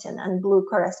chromatin, and blue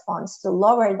corresponds to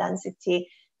lower density,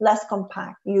 less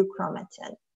compact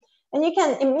euchromatin. And you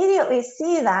can immediately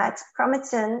see that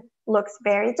chromatin looks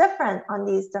very different on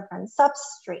these different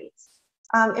substrates.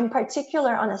 In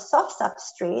particular, on a soft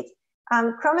substrate,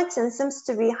 chromatin seems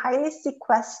to be highly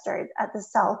sequestered at the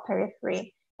cell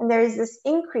periphery. And there is this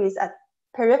increase at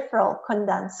peripheral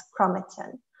condensed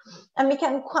chromatin. And we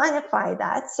can quantify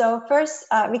that. So first,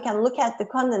 we can look at the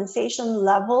condensation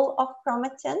level of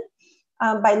chromatin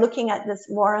by looking at this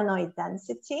Voronoi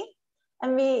density.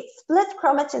 And we split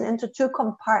chromatin into two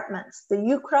compartments, the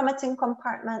euchromatin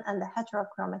compartment and the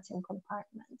heterochromatin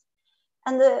compartment.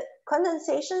 And the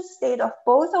condensation state of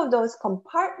both of those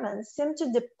compartments seem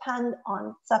to depend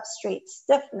on substrate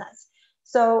stiffness.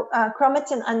 So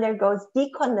chromatin undergoes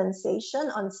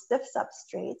decondensation on stiff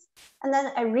substrates, and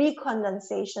then a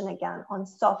recondensation again on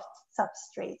soft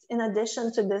substrates, in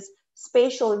addition to this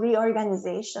spatial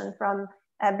reorganization from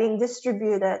being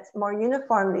distributed more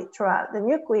uniformly throughout the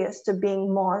nucleus to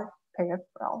being more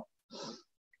peripheral.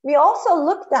 We also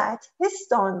looked at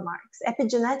histone marks,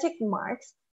 epigenetic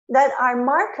marks, that are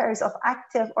markers of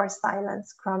active or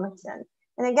silenced chromatin.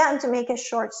 And again, to make a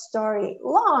short story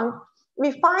long,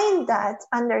 we find that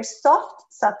under soft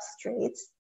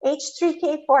substrates,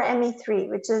 H3K4Me3,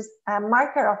 which is a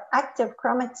marker of active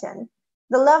chromatin,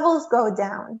 the levels go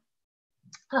down.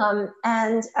 And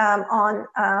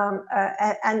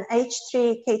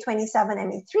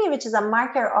H3K27Me3, which is a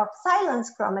marker of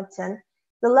silenced chromatin,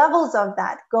 the levels of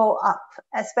that go up,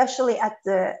 especially at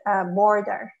the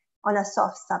border on a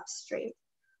soft substrate.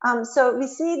 So we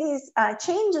see these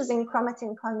changes in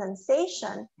chromatin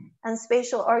condensation and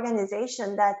spatial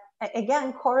organization that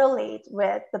again correlate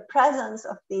with the presence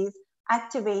of these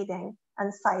activating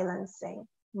and silencing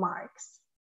marks.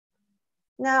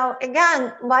 Now,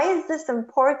 again, why is this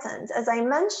important? As I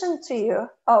mentioned to you,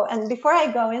 and before I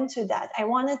go into that, I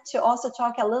wanted to also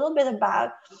talk a little bit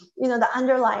about, the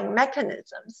underlying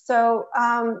mechanisms. So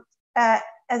as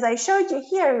I showed you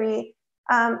here, we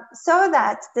saw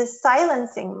that this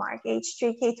silencing mark,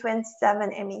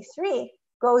 H3K27Me3,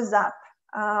 goes up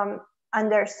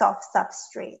under soft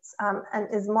substrates and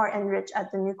is more enriched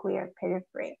at the nuclear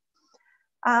periphery.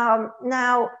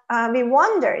 Now, we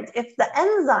wondered if the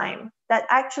enzyme that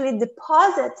actually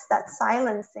deposits that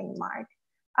silencing mark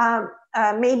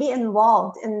may be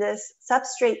involved in this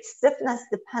substrate stiffness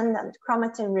dependent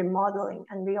chromatin remodeling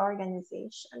and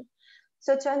reorganization.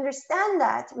 So to understand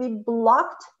that, we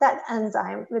blocked that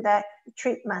enzyme with a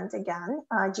treatment again,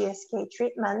 GSK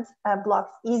treatment,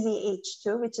 blocks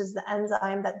EZH2, which is the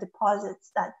enzyme that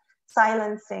deposits that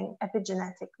silencing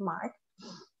epigenetic mark.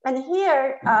 And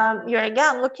here, you're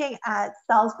again looking at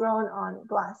cells grown on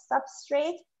glass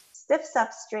substrate, stiff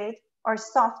substrate, or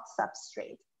soft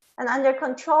substrate. And under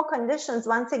control conditions,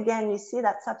 once again, you see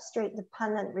that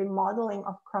substrate-dependent remodeling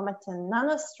of chromatin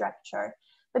nanostructure.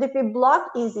 But if we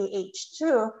block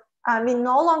EZH2, we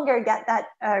no longer get that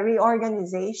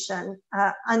reorganization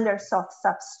under soft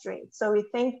substrate. So we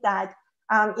think that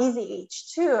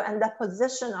EZH2 and the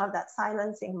position of that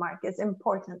silencing mark is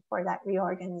important for that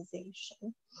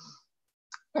reorganization.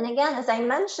 And again, as I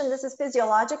mentioned, this is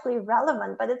physiologically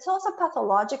relevant, but it's also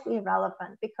pathologically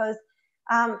relevant because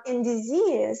In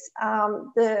disease,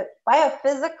 the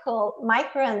biophysical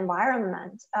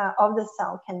microenvironment of the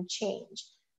cell can change,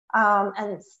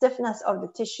 and stiffness of the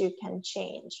tissue can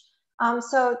change.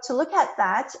 So to look at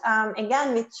that,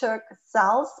 again, we took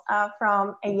cells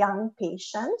from a young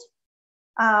patient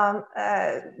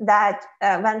that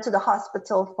went to the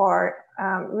hospital for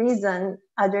reason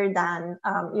other than,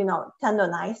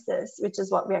 tendonitis, which is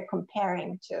what we are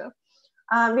comparing to.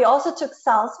 We also took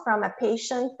cells from a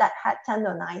patient that had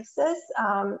tendonitis.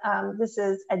 This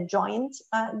is a joint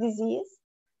disease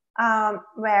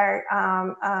where,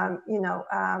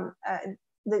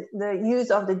 the use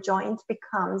of the joint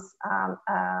becomes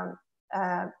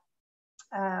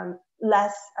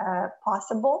less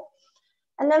possible.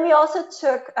 And then we also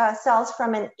took cells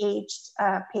from an aged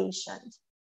patient.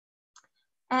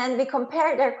 And we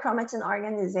compared their chromatin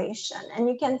organization. And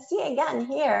you can see again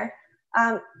here,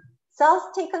 cells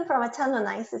taken from a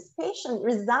tendonitis patient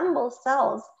resemble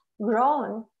cells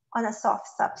grown on a soft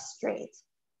substrate.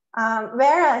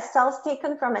 Whereas cells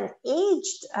taken from an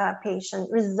aged patient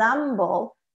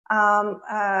resemble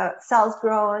cells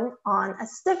grown on a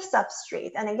stiff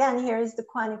substrate. And again, here is the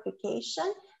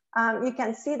quantification. You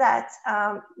can see that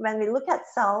when we look at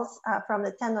cells from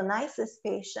the tendonitis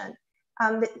patient,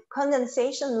 the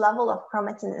condensation level of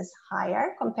chromatin is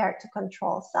higher compared to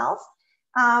control cells.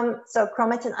 So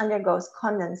chromatin undergoes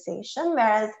condensation,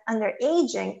 whereas under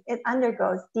aging, it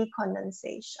undergoes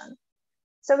decondensation.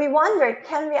 So we wondered,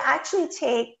 can we actually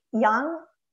take young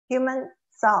human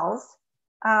cells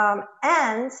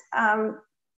and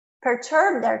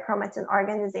perturb their chromatin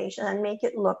organization and make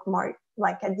it look more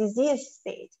like a disease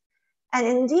state? And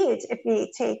indeed, if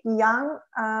we take young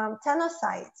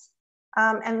tenocytes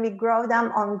and we grow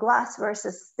them on glass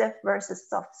versus stiff versus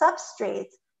soft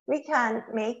substrates, we can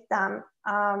make them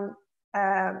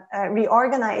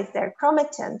reorganize their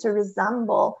chromatin to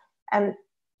resemble an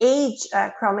age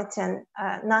chromatin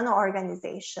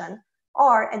nanoorganization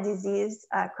or a disease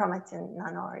chromatin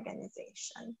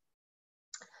nanoorganization.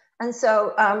 And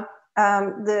so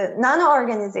the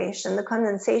nanoorganization, the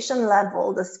condensation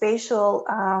level, the spatial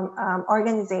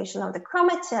organization of the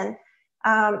chromatin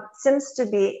seems to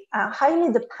be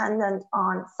highly dependent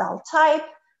on cell type,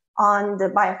 on the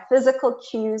biophysical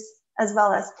cues, as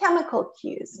well as chemical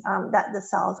cues that the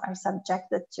cells are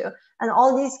subjected to. And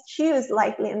all these cues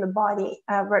likely in the body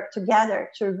work together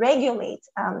to regulate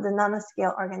the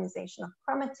nanoscale organization of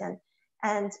chromatin,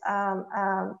 and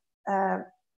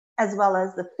as well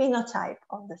as the phenotype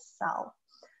of the cell.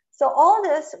 So all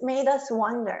this made us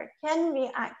wonder, can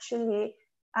we actually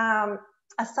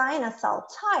assign a cell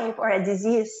type or a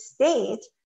disease state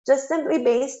just simply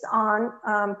based on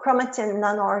chromatin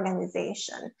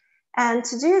nanoorganization? And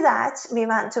to do that, we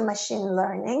went to machine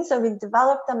learning. So we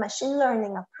developed a machine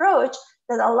learning approach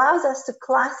that allows us to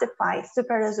classify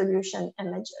super resolution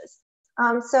images.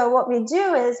 So what we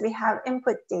do is we have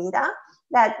input data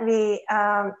that we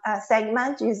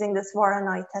segment using this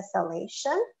Voronoi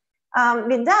tessellation.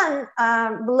 We then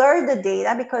blur the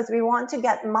data because we want to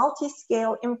get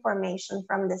multi-scale information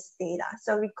from this data.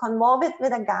 So we convolve it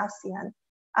with a Gaussian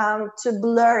to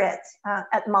blur it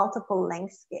at multiple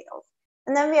length scales.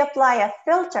 And then we apply a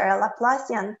filter, a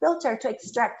Laplacian filter, to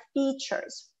extract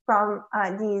features from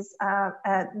these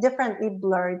differently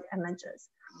blurred images.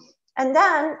 And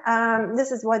then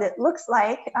this is what it looks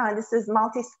like. This is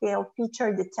multi-scale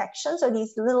feature detection. So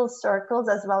these little circles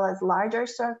as well as larger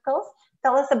circles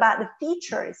tell us about the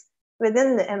features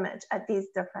within the image at these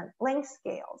different length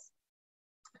scales.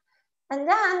 And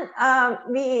then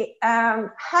we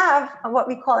have what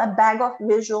we call a bag of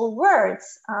visual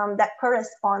words that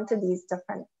correspond to these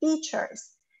different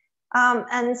features.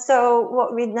 And so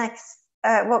what we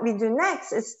do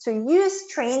next is to use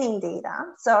training data.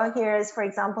 So here is, for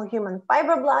example, human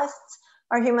fibroblasts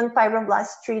or human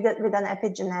fibroblasts treated with an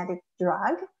epigenetic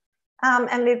drug.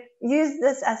 And we use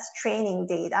this as training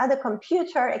data. The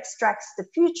computer extracts the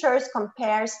features,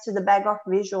 compares to the bag of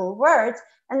visual words,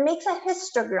 and makes a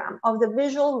histogram of the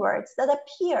visual words that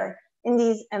appear in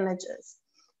these images.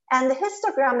 And the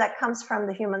histogram that comes from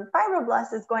the human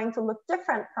fibroblast is going to look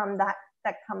different from that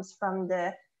comes from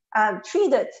the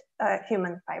treated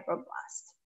human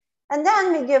fibroblast. And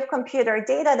then we give computer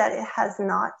data that it has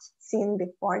not seen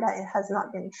before, that it has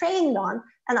not been trained on,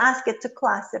 and ask it to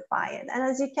classify it. And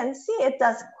as you can see, it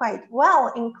does quite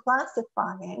well in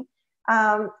classifying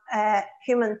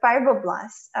human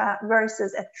fibroblasts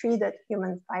versus a treated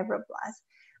human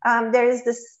fibroblast. There is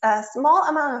this small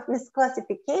amount of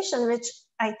misclassification, which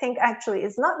I think actually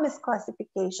is not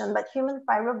misclassification, but human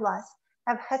fibroblasts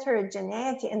have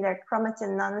heterogeneity in their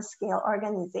chromatin nanoscale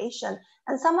organization.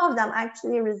 And some of them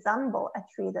actually resemble a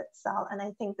treated cell. And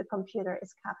I think the computer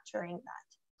is capturing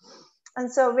that.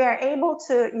 And so we are able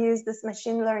to use this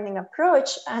machine learning approach,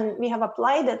 and we have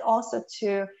applied it also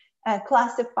to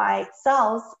classify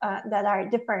cells that are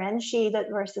differentiated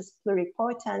versus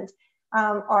pluripotent,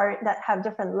 or that have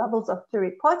different levels of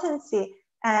pluripotency,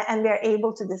 and we're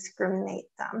able to discriminate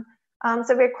them.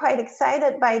 So we're quite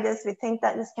excited by this. We think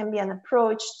that this can be an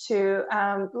approach to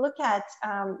look at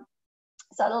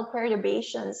subtle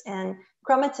perturbations in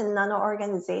chromatin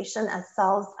nanoorganization as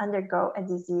cells undergo a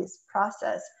disease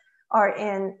process, or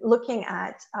in looking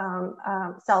at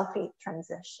cell fate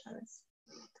transitions.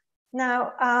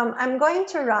 Now, I'm going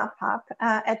to wrap up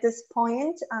at this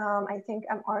point. I think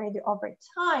I'm already over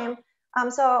time.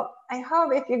 So I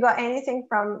hope if you got anything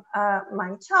from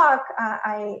my talk,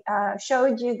 I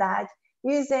showed you that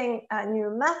using new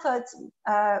methods,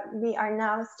 we are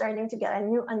now starting to get a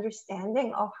new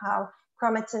understanding of how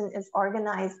chromatin is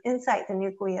organized inside the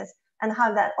nucleus and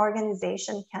how that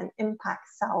organization can impact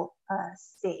cell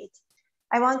state.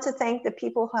 I want to thank the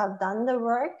people who have done the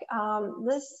work.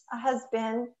 This has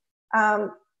been a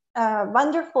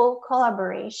wonderful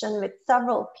collaboration with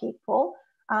several people.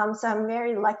 So I'm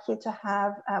very lucky to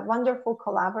have wonderful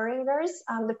collaborators.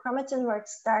 The chromatin work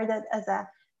started as a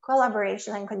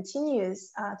collaboration and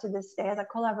continues to this day as a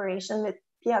collaboration with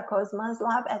Pia Cosma's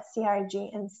lab at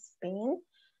CRG in Spain.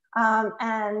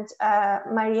 And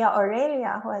Maria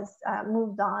Aurelia, who has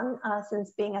moved on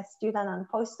since being a student and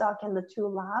postdoc in the two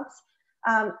labs,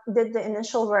 did the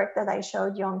initial work that I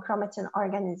showed you on chromatin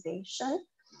organization.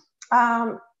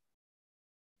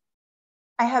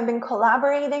 I have been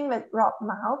collaborating with Rob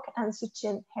Mauk and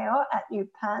Suchin Heo at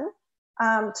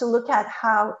UPenn to look at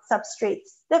how substrate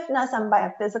stiffness and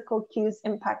biophysical cues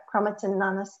impact chromatin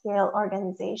nanoscale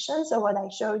organization. So what I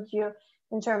showed you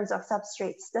in terms of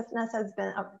substrate stiffness has been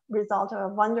a result of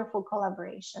a wonderful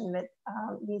collaboration with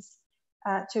these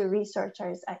two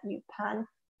researchers at UPenn.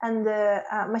 And the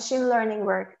machine learning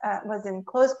work was in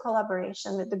close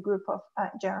collaboration with the group of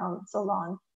Jerome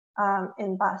Solon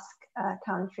in Basque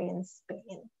Country in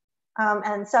Spain.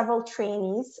 And several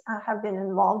trainees have been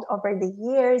involved over the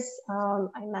years.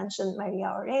 I mentioned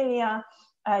Maria Aurelia.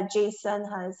 Jason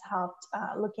has helped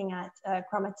looking at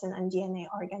chromatin and DNA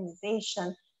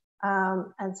organization,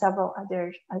 and several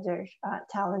other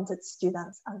talented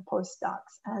students and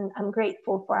postdocs. And I'm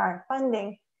grateful for our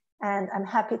funding, and I'm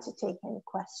happy to take any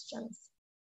questions.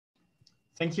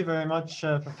 Thank you very much,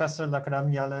 Professor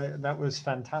Lakadamyali. That was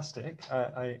fantastic.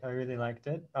 I really liked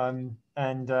it. And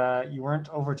you weren't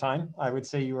over time. I would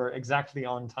say you were exactly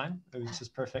on time. It was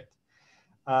just perfect.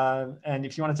 And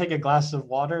if you want to take a glass of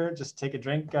water, just take a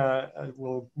drink.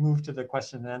 We'll move to the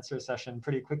question and answer session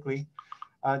pretty quickly.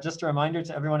 Just a reminder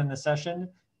to everyone in the session,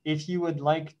 if you would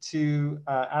like to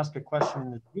ask a question in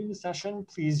the Zoom session,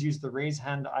 please use the raise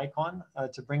hand icon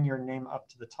to bring your name up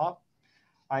to the top.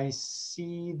 I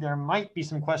see there might be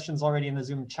some questions already in the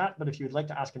Zoom chat, but if you would like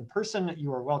to ask in person,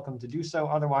 you are welcome to do so.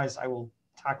 Otherwise, I will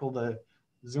tackle the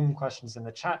Zoom questions in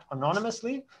the chat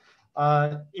anonymously.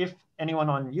 If anyone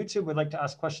on YouTube would like to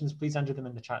ask questions, please enter them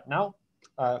in the chat now.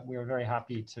 We are very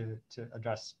happy to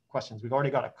address questions. We've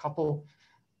already got a couple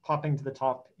popping to the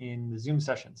top in the Zoom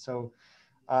session. So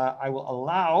I will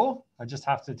allow, I just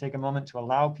have to take a moment to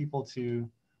allow people to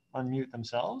unmute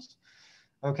themselves.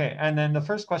 Okay, and then the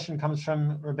first question comes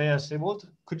from Rabea Sebold.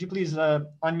 Could you please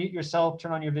unmute yourself,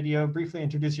 turn on your video, briefly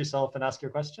introduce yourself and ask your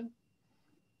question?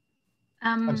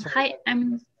 Hi,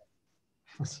 I'm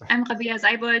Rabea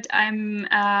Sebold. I'm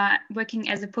working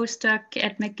as a postdoc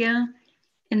at McGill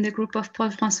in the group of Paul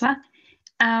Francois.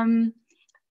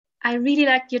 I really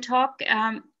liked your talk.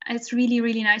 It's really,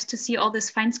 really nice to see all this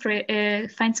fine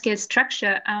scale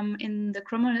structure in the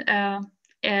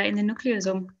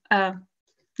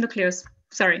nucleus.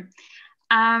 Sorry.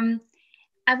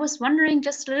 I was wondering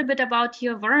just a little bit about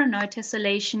your Voronoi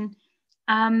tessellation.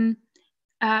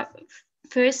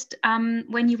 First,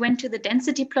 when you went to the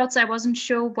density plots, I wasn't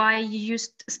sure why you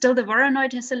used still the Voronoi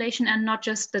tessellation and not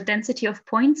just the density of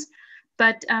points.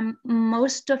 But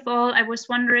most of all, I was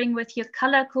wondering with your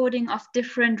color coding of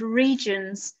different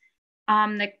regions,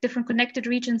 like different connected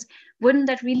regions, wouldn't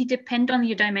that really depend on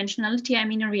your dimensionality? I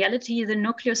mean, in reality, the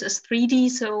nucleus is 3D,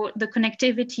 so the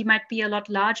connectivity might be a lot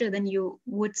larger than you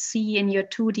would see in your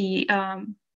 2D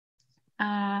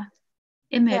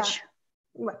image. Yeah.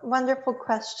 Wonderful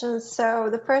questions. So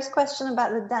the first question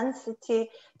about the density,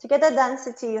 to get a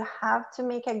density, you have to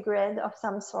make a grid of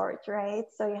some sort, right?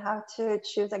 So you have to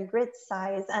choose a grid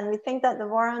size. And we think that the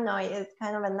Voronoi is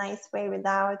kind of a nice way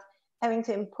without having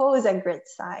to impose a grid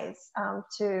size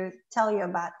to tell you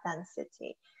about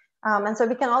density. And so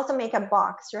we can also make a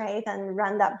box, right? And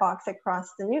run that box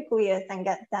across the nucleus and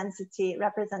get density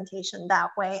representation that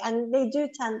way. And they do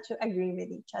tend to agree with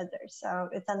each other. So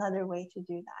it's another way to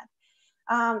do that.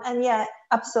 And yeah,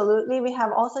 absolutely. We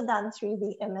have also done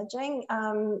 3D imaging.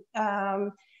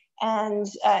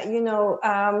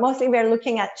 Mostly we're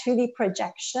looking at 2D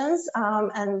projections,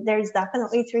 and there's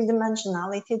definitely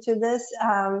three-dimensionality to this.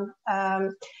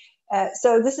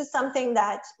 So this is something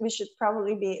that we should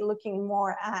probably be looking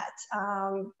more at.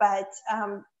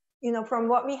 From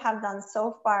what we have done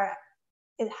so far,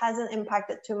 it hasn't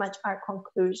impacted too much our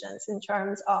conclusions in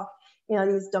terms of,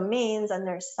 these domains and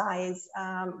their size.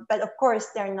 But of course,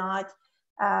 they're not,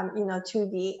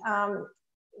 2D.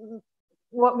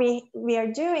 What we are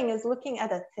doing is looking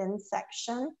at a thin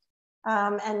section.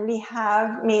 And we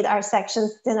have made our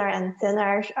sections thinner and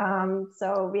thinner.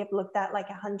 So we have looked at like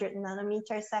 100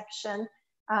 nanometer section.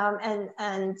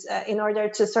 In order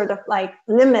to sort of like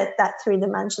limit that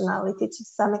three-dimensionality to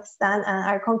some extent, and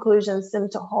our conclusions seem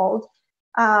to hold.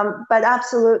 But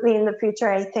absolutely in the future,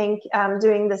 I think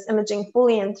doing this imaging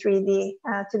fully in 3D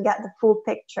to get the full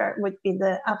picture would be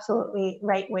the absolutely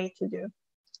right way to do.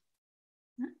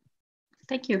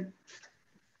 Thank you.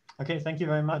 Okay, thank you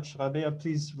very much. Rabea,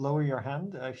 please lower your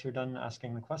hand if you're done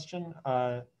asking the question.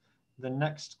 The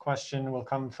next question will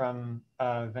come from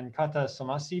Venkata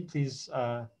Somasi. Please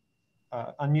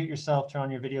unmute yourself, turn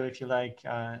on your video if you like,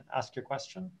 ask your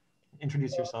question.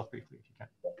 Introduce yourself briefly if you can.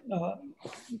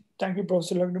 Thank you,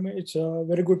 Professor Lakadamyali. It's a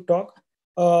very good talk.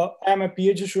 I'm a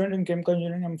PhD student in chemical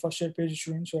engineering. I'm a first year PhD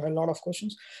student, so I have a lot of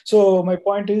questions. So my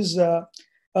point is,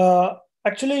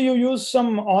 actually, you use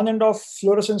some on and off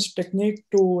fluorescence technique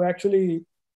to actually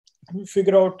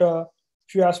figure out a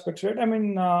few aspects, right? I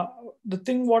mean, the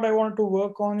thing what I want to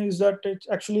work on is that it's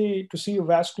actually to see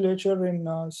vasculature in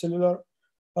cellular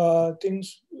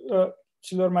things,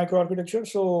 cellular microarchitecture.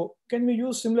 So can we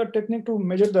use similar technique to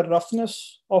measure the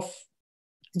roughness of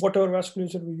whatever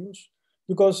vasculature we use?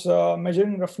 Because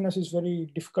measuring roughness is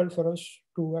very difficult for us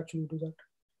to actually do that.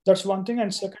 That's one thing.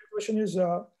 And second question is,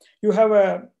 you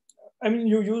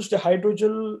used the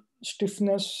hydrogel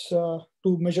stiffness to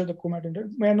measure the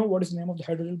chromatin. May I know what is the name of the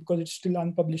hydrogel, because it's still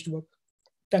unpublished work?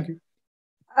 Thank you.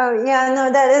 Oh yeah,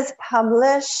 no, that is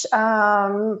published, it's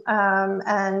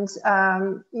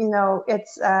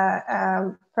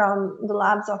from the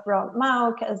labs of Rob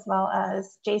Mauk as well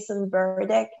as Jason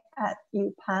Burdick at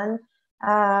UPenn.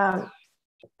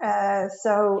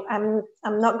 So I'm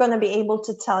not going to be able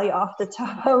to tell you off the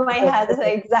top of my head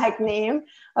the exact name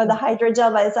of the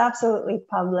hydrogel, but it's absolutely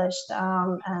published,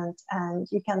 and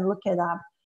you can look it up.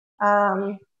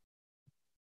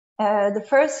 The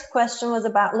first question was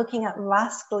about looking at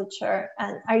vasculature,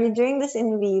 and are you doing this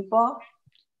in vivo?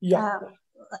 Yeah.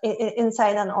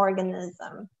 Inside an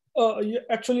organism? Yeah,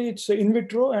 actually, it's in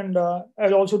vitro, and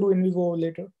I'll also do in vivo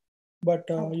later. But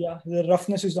yeah, the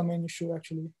roughness is the main issue,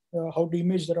 actually. How to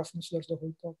image the roughness, that's the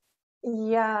whole thought.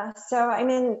 Yeah, so I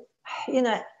mean,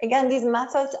 again, these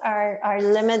methods are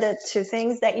limited to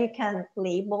things that you can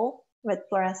label with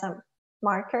fluorescent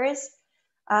markers.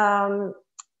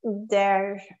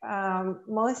 They're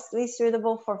mostly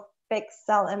suitable for fixed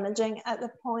cell imaging at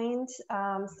the point.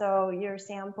 So your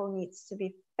sample needs to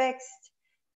be fixed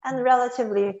and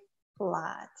relatively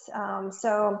flat.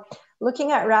 So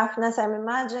looking at roughness, I'm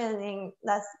imagining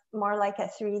that's more like a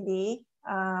 3D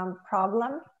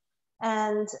problem.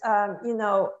 And,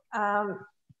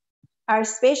 our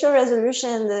spatial resolution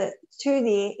in the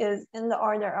 2D is in the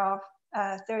order of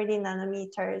 30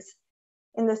 nanometers.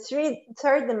 In the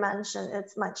third dimension,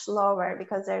 it's much lower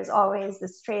because there's always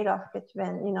this trade-off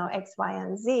between, X, Y,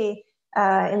 and Z.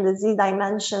 In the Z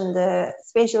dimension, the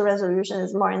spatial resolution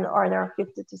is more in the order of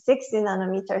 50 to 60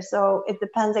 nanometers. So it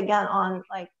depends again on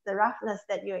like the roughness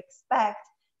that you expect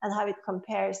and how it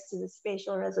compares to the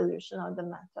spatial resolution of the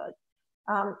method.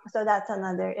 So that's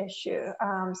another issue.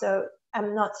 So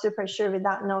I'm not super sure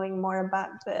without knowing more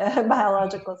about the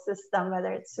biological system,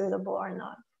 whether it's suitable or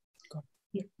not.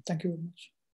 Yeah, thank you very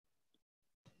much.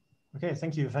 Okay,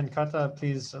 thank you. Venkata,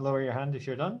 please lower your hand if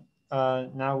you're done.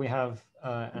 Now we have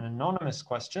an anonymous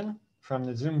question from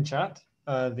the Zoom chat.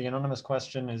 The anonymous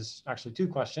question is actually two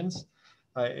questions.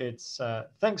 It's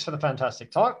thanks for the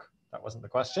fantastic talk. That wasn't the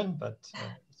question, but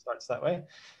it starts that way.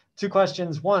 Two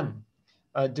questions. One,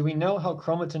 do we know how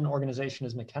chromatin organization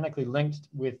is mechanically linked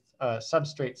with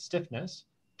substrate stiffness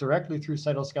directly through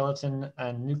cytoskeleton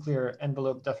and nuclear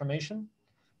envelope deformation?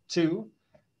 Two,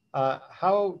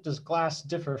 how does glass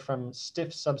differ from stiff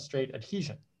substrate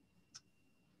adhesion?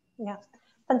 Yeah,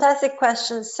 fantastic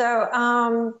question.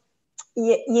 So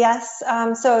Yes.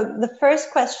 So the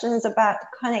first question is about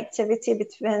connectivity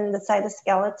between the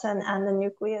cytoskeleton and the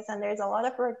nucleus, and there's a lot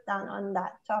of work done on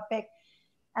that topic.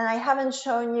 And I haven't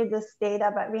shown you this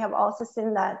data, but we have also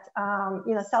seen that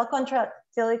cell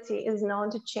contractility is known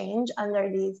to change under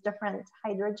these different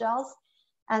hydrogels.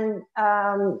 And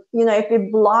if we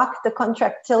block the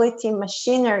contractility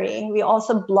machinery, we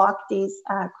also block these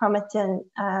chromatin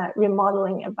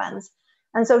remodeling events.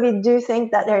 And so we do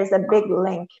think that there is a big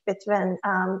link between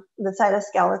the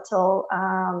cytoskeletal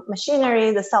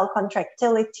machinery, the cell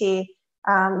contractility,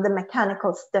 the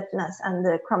mechanical stiffness, and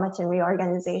the chromatin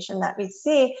reorganization that we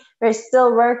see. We're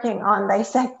still working on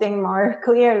dissecting more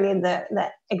clearly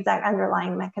the exact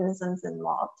underlying mechanisms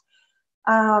involved.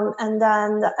 And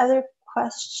then the other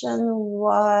question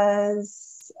was...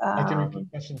 I can repeat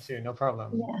question 2, no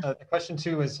problem. Yeah. The question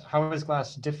 2 is, how is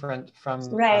glass different from...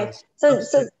 Right, so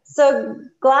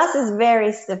glass is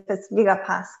very stiff, it's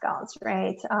gigapascals,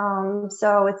 right?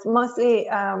 So it's mostly,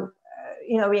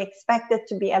 we expect it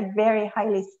to be a very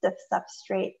highly stiff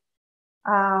substrate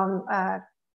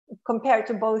compared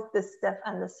to both the stiff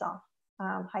and the soft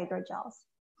hydrogels.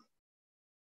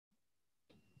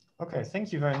 Okay,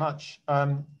 thank you very much.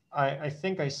 I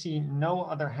think I see no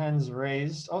other hands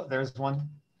raised. Oh, there's one.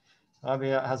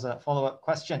 Rabia has a follow-up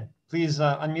question. Please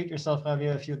unmute yourself,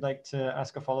 Rabia, if you'd like to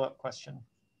ask a follow-up question.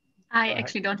 I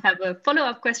actually don't have a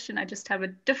follow-up question. I just have a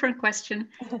different question.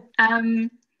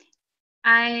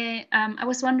 I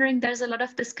was wondering, there's a lot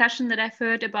of discussion that I've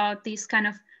heard about these kind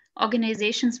of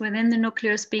organizations within the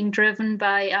nucleus being driven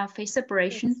by phase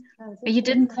separation. You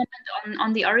didn't comment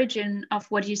on the origin of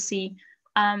what you see.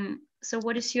 So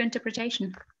what is your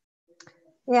interpretation?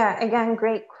 Yeah, again,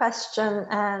 great question.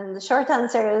 And the short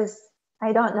answer is,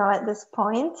 I don't know at this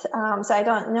point. So I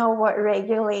don't know what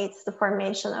regulates the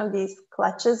formation of these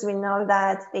clutches. We know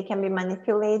that they can be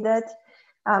manipulated.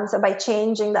 So by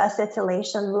changing the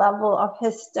acetylation level of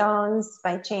histones,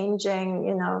 by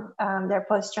changing, their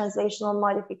post-translational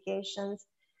modifications,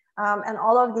 and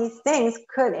all of these things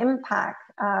could impact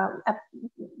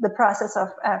the process of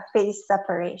phase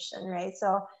separation, right?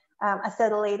 So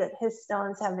acetylated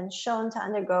histones have been shown to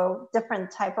undergo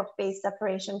different type of phase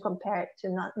separation compared to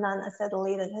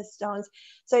non-acetylated histones.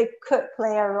 So it could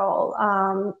play a role.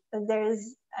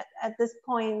 There's, at this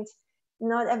point,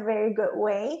 not a very good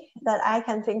way that I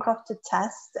can think of to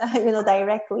test,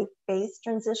 directly phase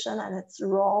transition and its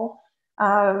role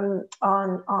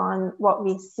on what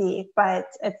we see. But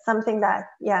it's something that,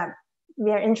 we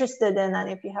are interested in.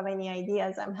 And if you have any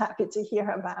ideas, I'm happy to hear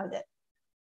about it.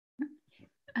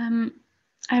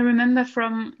 I remember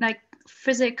from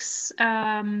physics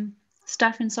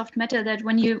stuff in soft matter that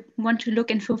when you want to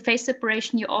look into phase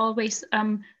separation, you always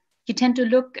you tend to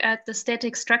look at the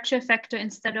static structure factor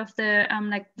instead of the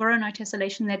Voronoi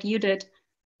tessellation that you did.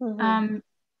 Mm-hmm.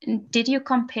 Did you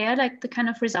compare the kind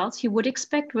of results you would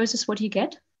expect versus what you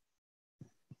get?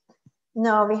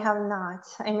 No, we have not.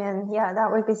 I mean,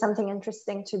 that would be something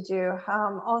interesting to do.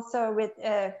 Also with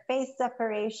phase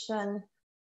separation,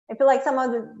 I feel like some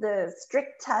of the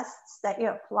strict tests that you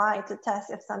apply to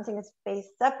test if something is phase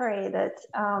separated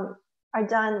are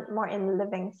done more in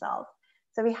living cells.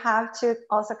 So we have to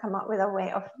also come up with a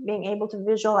way of being able to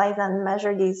visualize and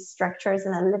measure these structures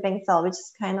in a living cell, which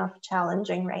is kind of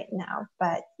challenging right now.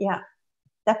 But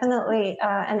definitely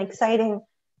an exciting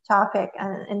topic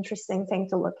and an interesting thing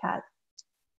to look at.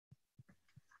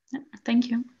 Thank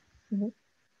you. Mm-hmm.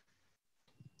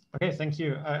 Okay, thank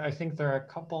you. I think there are a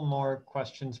couple more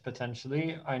questions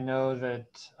potentially. I know that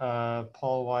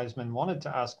Paul Wiseman wanted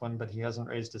to ask one, but he hasn't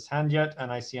raised his hand yet.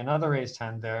 And I see another raised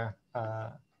hand there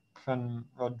from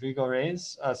Rodrigo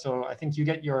Reyes. So I think you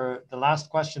get the last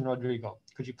question, Rodrigo.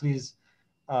 Could you please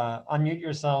unmute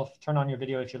yourself, turn on your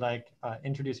video if you like,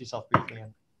 introduce yourself briefly.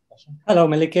 And question. Hello,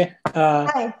 Melike.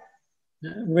 Hi.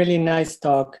 Really nice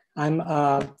talk.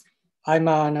 I'm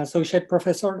an associate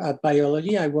professor at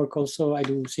biology. I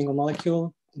do single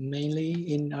molecule, mainly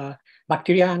in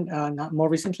bacteria and more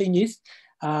recently in yeast.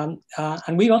 And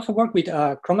we also work with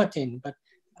chromatin,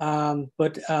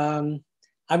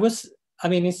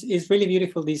 it's really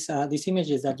beautiful, these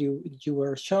images that you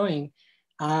were showing.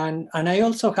 And I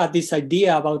also had this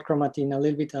idea about chromatin, a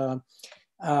little bit,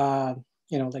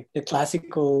 the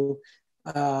classical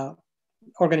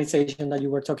organization that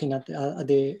you were talking at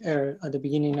the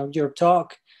beginning of your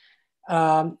talk.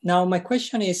 Now my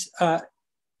question is,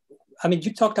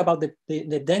 you talked about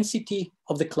the density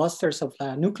of the clusters of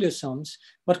nucleosomes,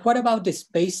 but what about the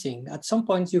spacing? At some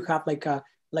point you have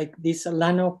these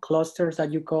nano clusters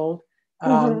that you call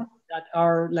that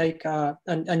are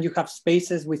and you have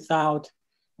spaces without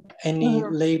any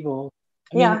label.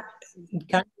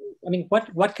 I mean,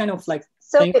 what kind of like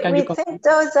So thing can we you think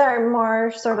those are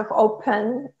more sort of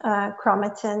open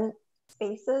chromatin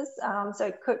spaces. So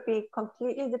it could be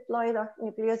completely deployed of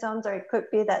nucleosomes, or it could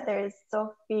be that there is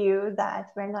so few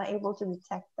that we're not able to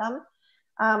detect them.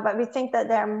 But we think that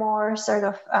there are more sort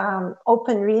of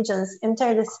open regions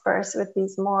interdispersed with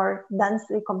these more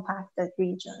densely compacted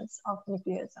regions of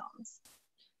nucleosomes.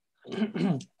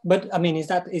 But I mean, is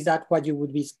that what you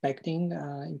would be expecting?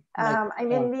 I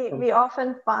mean, we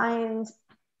often find,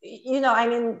 you know, I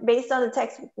mean, based on the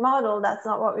text model, that's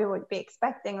not what we would be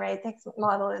expecting, right? Text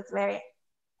model is very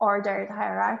ordered,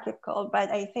 hierarchical, but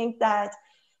I think that,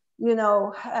 you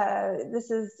know,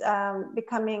 this is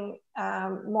becoming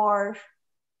more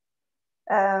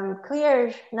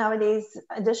clear nowadays,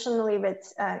 additionally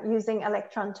with using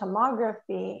electron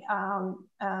tomography.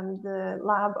 The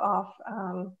lab of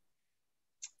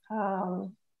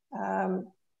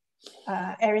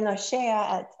Erin O'Shea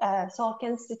at Salk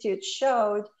Institute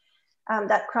showed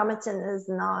that chromatin is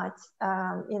not,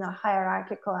 you know,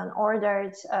 hierarchical and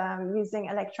ordered. Using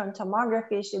electron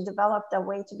tomography, she developed a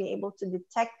way to be able to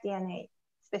detect DNA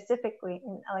specifically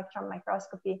in electron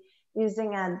microscopy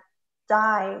using a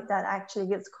dye that actually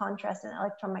gives contrast in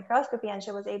electron microscopy, and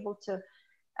she was able to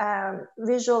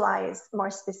visualize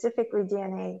more specifically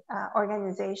DNA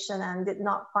organization, and did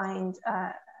not find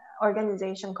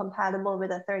organization compatible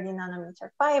with a 30 nanometer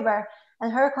fiber.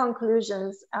 And her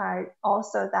conclusions are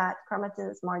also that chromatin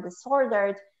is more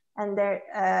disordered, and their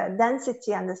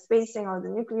density and the spacing of the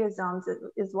nucleosomes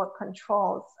is what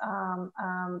controls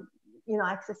you know,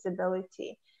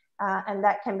 accessibility. And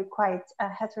that can be quite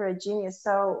heterogeneous.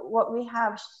 So what we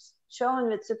have shown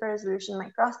with super resolution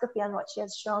microscopy and what she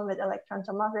has shown with electron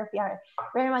tomography are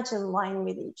very much in line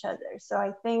with each other. So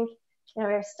I think, you know,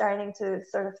 we're starting to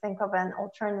sort of think of an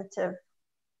alternative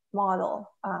model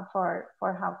for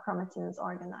how chromatin is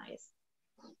organized.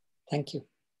 Thank you.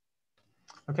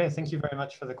 Okay, thank you very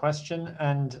much for the question.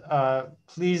 And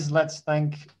please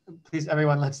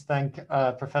everyone, let's thank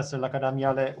Professor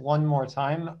Lakadamyali one more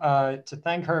time. To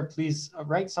thank her, please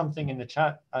write something in the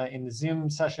chat in the Zoom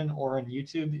session or on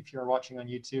YouTube if you're watching on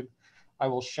YouTube. I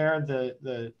will share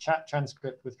the chat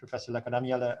transcript with Professor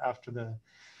Lakadamyali after the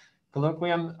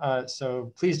colloquium.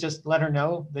 So please just let her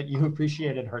know that you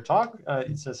appreciated her talk.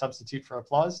 It's a substitute for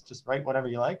applause. Just write whatever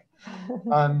you like.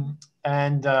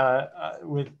 And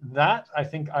with that, I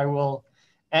think I will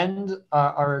end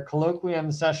our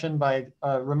colloquium session by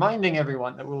reminding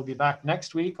everyone that we'll be back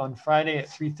next week on Friday at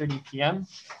 3:30 p.m.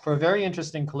 for a very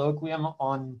interesting colloquium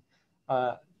on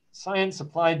science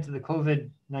applied to the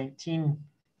COVID-19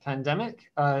 pandemic.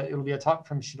 It'll be a talk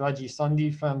from Shivaji Sondhi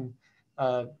from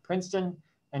Princeton,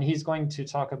 and he's going to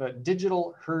talk about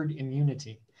digital herd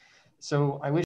immunity. So I wish